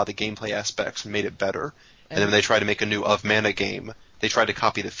copied a lot of the gameplay aspects and made it better. And then when they tried to make a new of Mana game, they tried to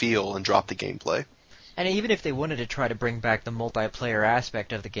copy the feel and drop the gameplay. And even if they wanted to try to bring back the multiplayer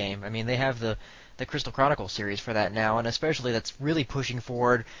aspect of the game, they have the Crystal Chronicles series for that now, and especially that's really pushing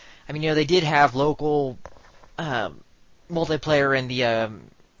forward. They did have local multiplayer in the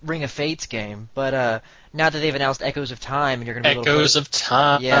Ring of Fates game, but now that they've announced Echoes of Time, and you're going to be able to Echoes of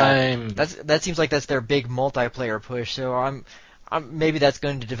Time. That seems like that's their big multiplayer push. So maybe that's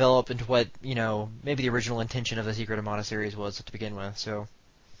going to develop into what maybe the original intention of the Secret of Mana series was to begin with. So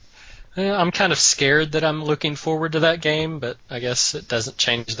I'm kind of scared that I'm looking forward to that game, but I guess it doesn't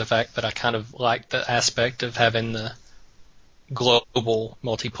change the fact that I kind of like the aspect of having the global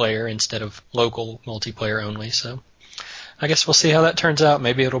multiplayer instead of local multiplayer only. So I guess we'll see how that turns out.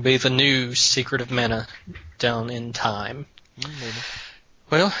 Maybe it'll be the new Secret of Mana down in time. Maybe.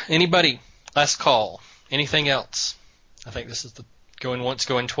 Well, anybody? Last call. Anything else? I think this is the going once,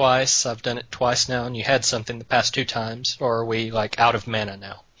 going twice. I've done it twice now, and you had something the past 2 times. Or are we like out of mana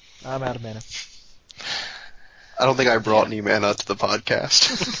now? I'm out of mana. I don't think I brought any mana to the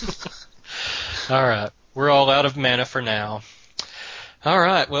podcast. All right. We're all out of mana for now. All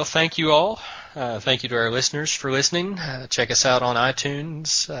right. Well, thank you all. Thank you to our listeners for listening. Check us out on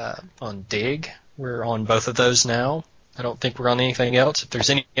iTunes, on Dig. We're on both of those now. I don't think we're on anything else. If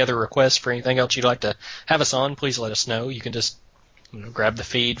there's any other requests for anything else you'd like to have us on, please let us know. You can just grab the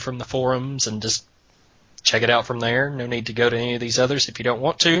feed from the forums and just check it out from there. No need to go to any of these others if you don't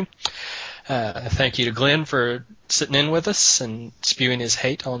want to. Thank you to Glenn for sitting in with us and spewing his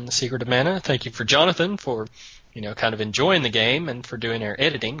hate on the Secret of Mana. Thank you for Jonathan for, kind of enjoying the game and for doing our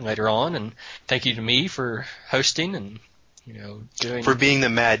editing later on. And thank you to me for hosting and, doing... For being the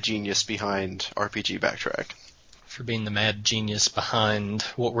mad genius behind RPG Backtrack. For being the mad genius behind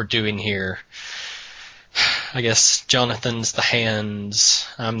what we're doing here. I guess Jonathan's the hands,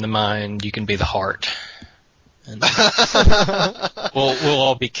 I'm the mind, you can be the heart. And we'll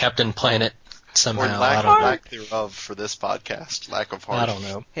all be Captain Planet somehow. Or lack thereof for this podcast. Lack of heart. I don't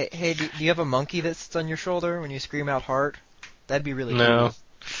know. Hey, do you have a monkey that sits on your shoulder when you scream out heart? That'd be really No.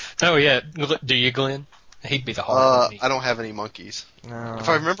 cool. Oh, yeah. Do you, Glenn? He'd be the heart. I don't have any monkeys. No. If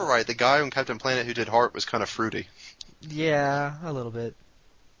I remember right, the guy on Captain Planet who did Heart was kind of fruity. Yeah, a little bit.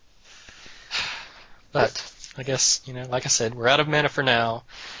 But I guess, like I said, we're out of mana for now.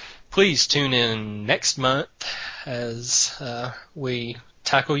 Please tune in next month as we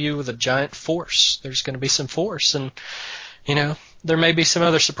tackle you with a giant force. There's going to be some force, and, there may be some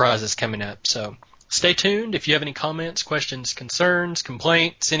other surprises coming up. So stay tuned. If you have any comments, questions, concerns,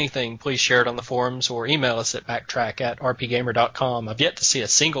 complaints, anything, please share it on the forums or email us at backtrack@rpgamer.com. I've yet to see a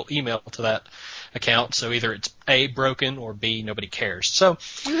single email to that account, so either it's A, broken, or B, nobody cares. So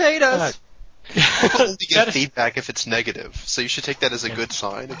You hate us! People only get feedback if it's negative, so you should take that as a good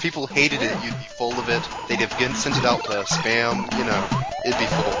sign. If people hated it, you'd be full of it. They'd have again sent it out to spam, it'd be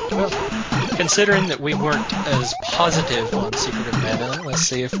full. Well, considering that we weren't as positive on Secret of Mana, let's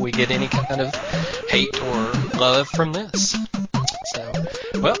see if we get any kind of hate or love from this. So,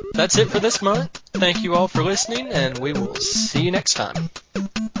 well, that's it for this month. Thank you all for listening, and we will see you next time.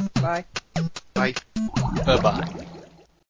 Bye. Bye. Bye-bye.